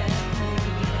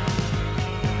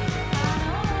 And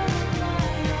all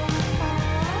my old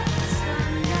hearts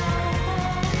are not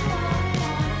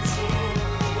haunting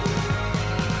me.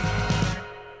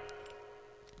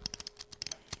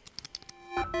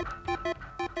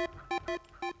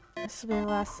 This will be the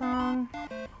last song.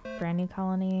 Brand New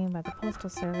Colony by the Postal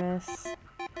Service.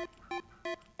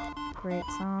 Great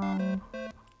song.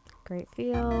 Great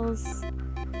feels.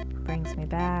 Brings me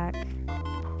back.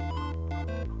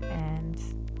 And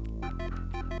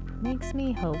makes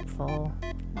me hopeful,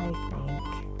 I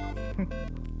think.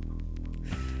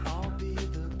 I'll be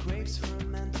the grapes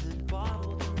fermented,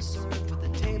 bottled and served with a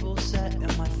table set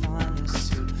in my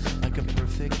finest suit, like a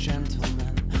perfect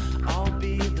gentleman. I'll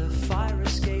be the fire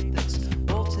escape that's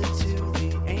bolted to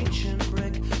the ancient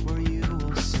brick where you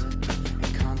will sit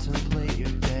and contemplate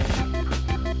your day.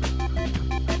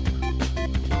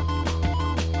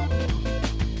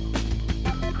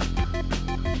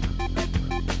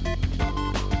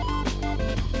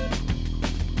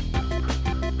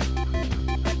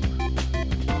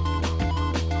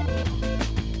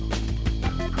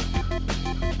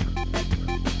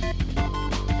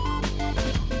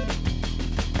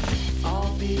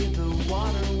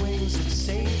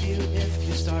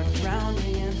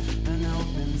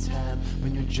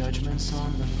 judgment's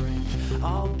on the brink.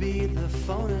 I'll be the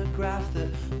phonograph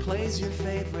that plays your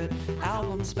favorite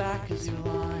albums back as you're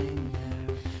lying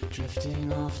there,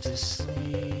 drifting off to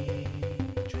sleep.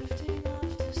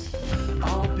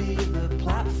 I'll be the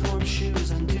platform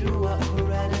shoes, undo what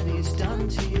heredity's done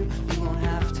to you. You won't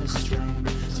have to strain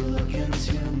to look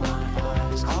into my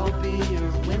eyes. I'll be your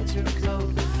winter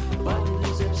coat, buttoned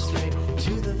and zipped straight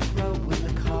to the throat with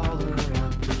the collar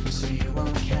up, so you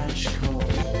won't catch cold.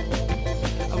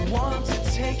 I want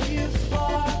to take you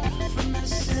far from the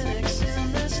cynics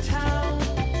in this town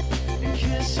and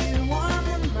kiss you on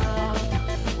the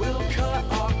mouth. We'll cut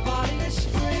our bodies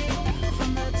free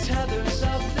from the tethers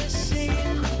of this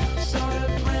scene. Start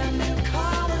a brand new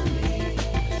colony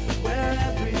where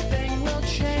everything will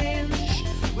change.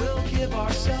 We'll give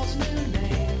ourselves new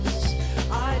names,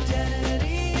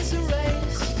 identities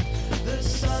erased. The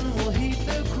sun will heat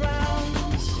the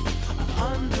ground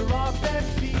under our bare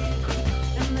feet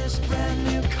in this brand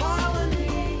new colony.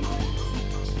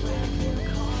 Brand new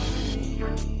colony.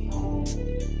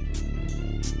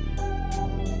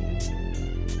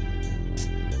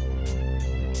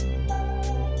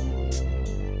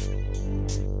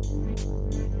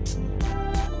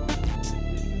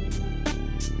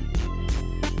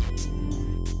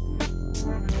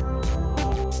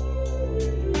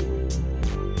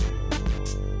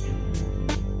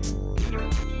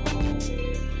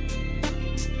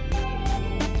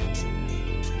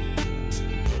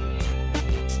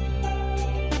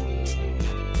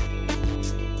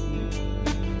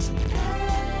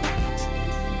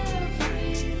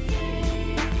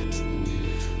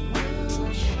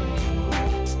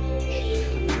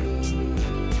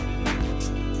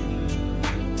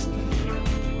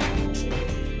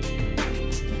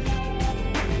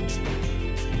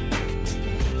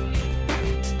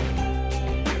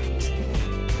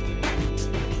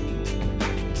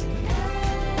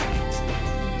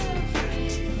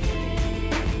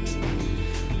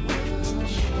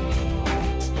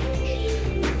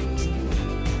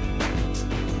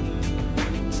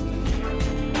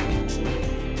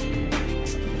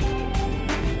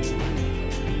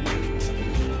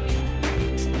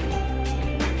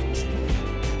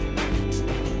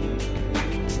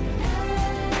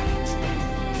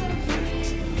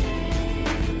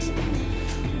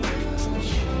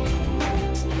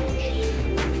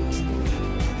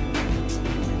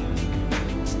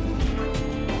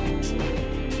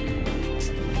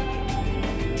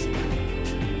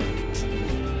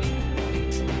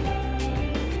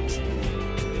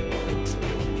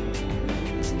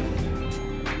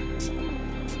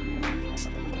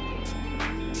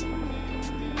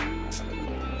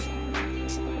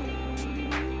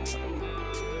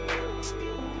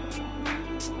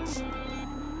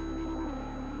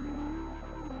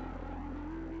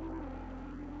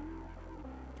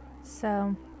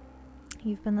 So,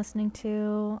 you've been listening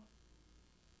to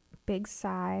Big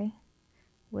Sigh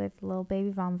with Lil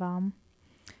Baby Vom Vom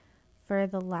for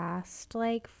the last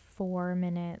 4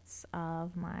 minutes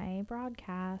of my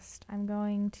broadcast. I'm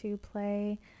going to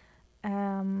play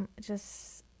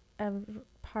just a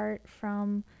part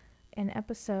from an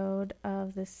episode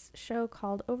of this show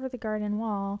called Over the Garden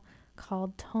Wall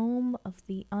called Tome of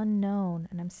the Unknown,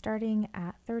 and I'm starting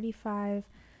at 35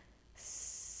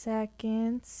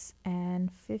 seconds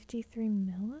and 53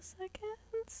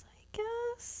 milliseconds, I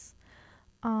guess.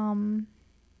 I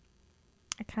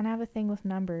kind of have a thing with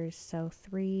numbers, so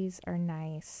 3s are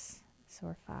nice, so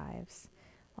are 5s.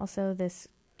 Also, this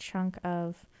chunk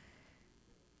of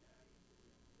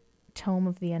Tome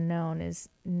of the Unknown is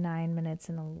 9 minutes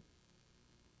and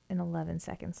 11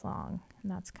 seconds long,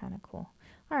 and that's kind of cool.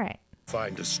 All right.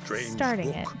 Find a strange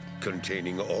Starting book it.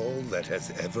 containing all that has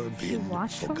ever been You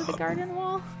watched Over the Garden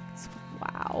Wall?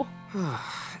 Wow.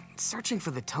 Searching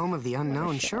for the Tome of the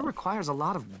Unknown sure requires a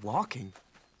lot of walking.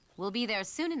 We'll be there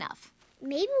soon enough.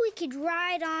 Maybe we could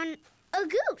ride on a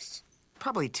goose.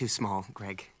 Probably too small,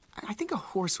 Greg. I think a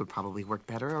horse would probably work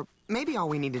better, or maybe all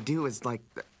we need to do is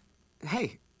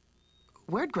Hey,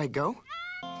 where'd Greg go?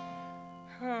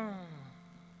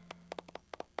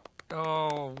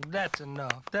 Oh, that's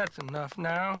enough. That's enough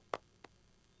now.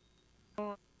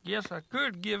 Guess I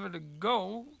could give it a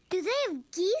go. Do they have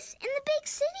geese in the big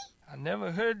city? I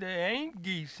never heard there ain't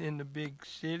geese in the big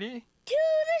city. To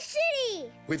the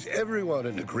city! With everyone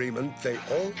in agreement, they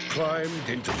all climbed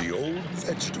into the old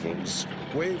vegetables,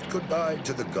 waved goodbye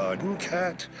to the garden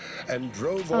cat, and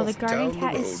drove off the garden down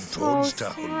cat the road is so towards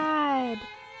town. sad.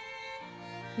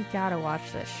 You gotta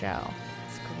watch this show.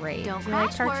 It's great. Don't Do you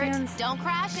like crash cartoons? words. Don't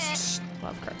crash it.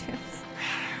 Love cartoons.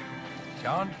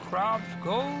 John Crops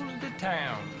goes to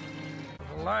town.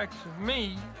 The likes of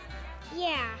me.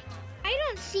 Yeah, I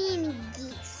don't see any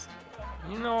geese.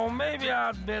 You know, maybe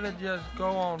I'd better just go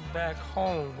on back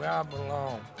home where I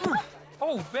belong.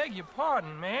 Oh, beg your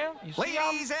pardon, man. You see,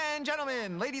 Ladies and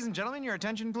gentlemen, your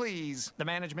attention, please. The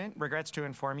management regrets to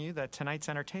inform you that tonight's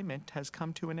entertainment has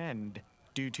come to an end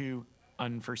due to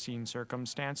unforeseen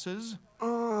circumstances.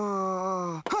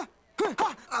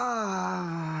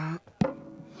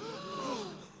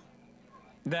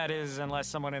 That is, unless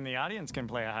someone in the audience can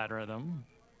play a hot rhythm.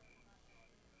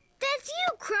 That's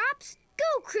you, Crops.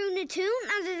 Go croon a tune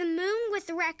under the moon with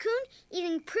a raccoon,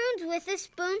 eating prunes with a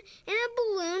spoon, in a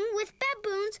balloon with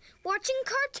baboons, watching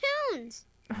cartoons.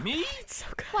 Me? So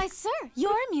good. Why, sir,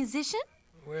 you're a musician?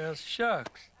 Well,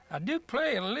 shucks. I do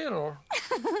play a little.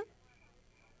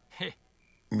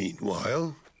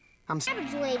 Meanwhile,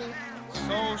 Cabbage lady.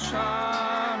 So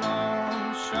shine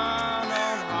on,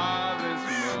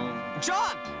 harvest moon.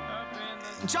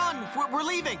 John, we're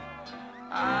leaving.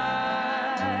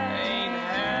 I ain't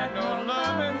had no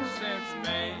loving since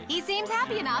May. He seems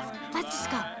happy enough. Let's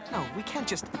just go. No, we can't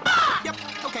just... Yep,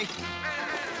 okay.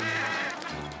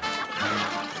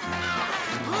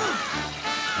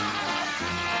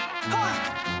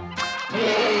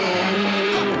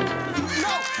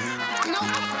 No,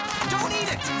 don't eat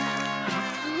it.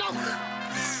 No,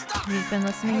 stop. You've been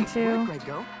listening Where'd to Greg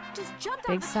go? Just jumped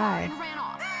Big out of the car Sigh and ran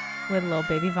off. with Lil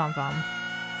Baby Vom Vom.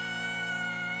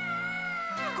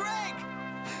 Greg!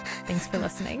 Thanks for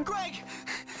listening. Greg!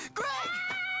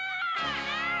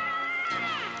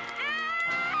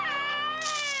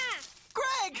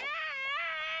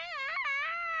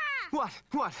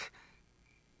 What?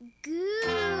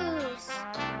 Goose.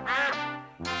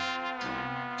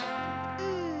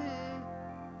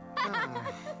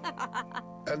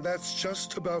 and that's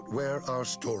just about where our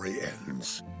story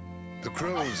ends. The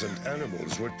crows and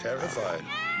animals were terrified,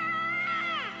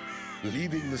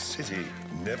 leaving the city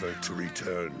never to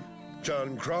return.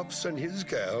 John Crops and his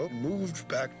gal moved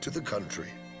back to the country,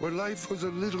 where life was a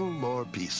little more peaceful.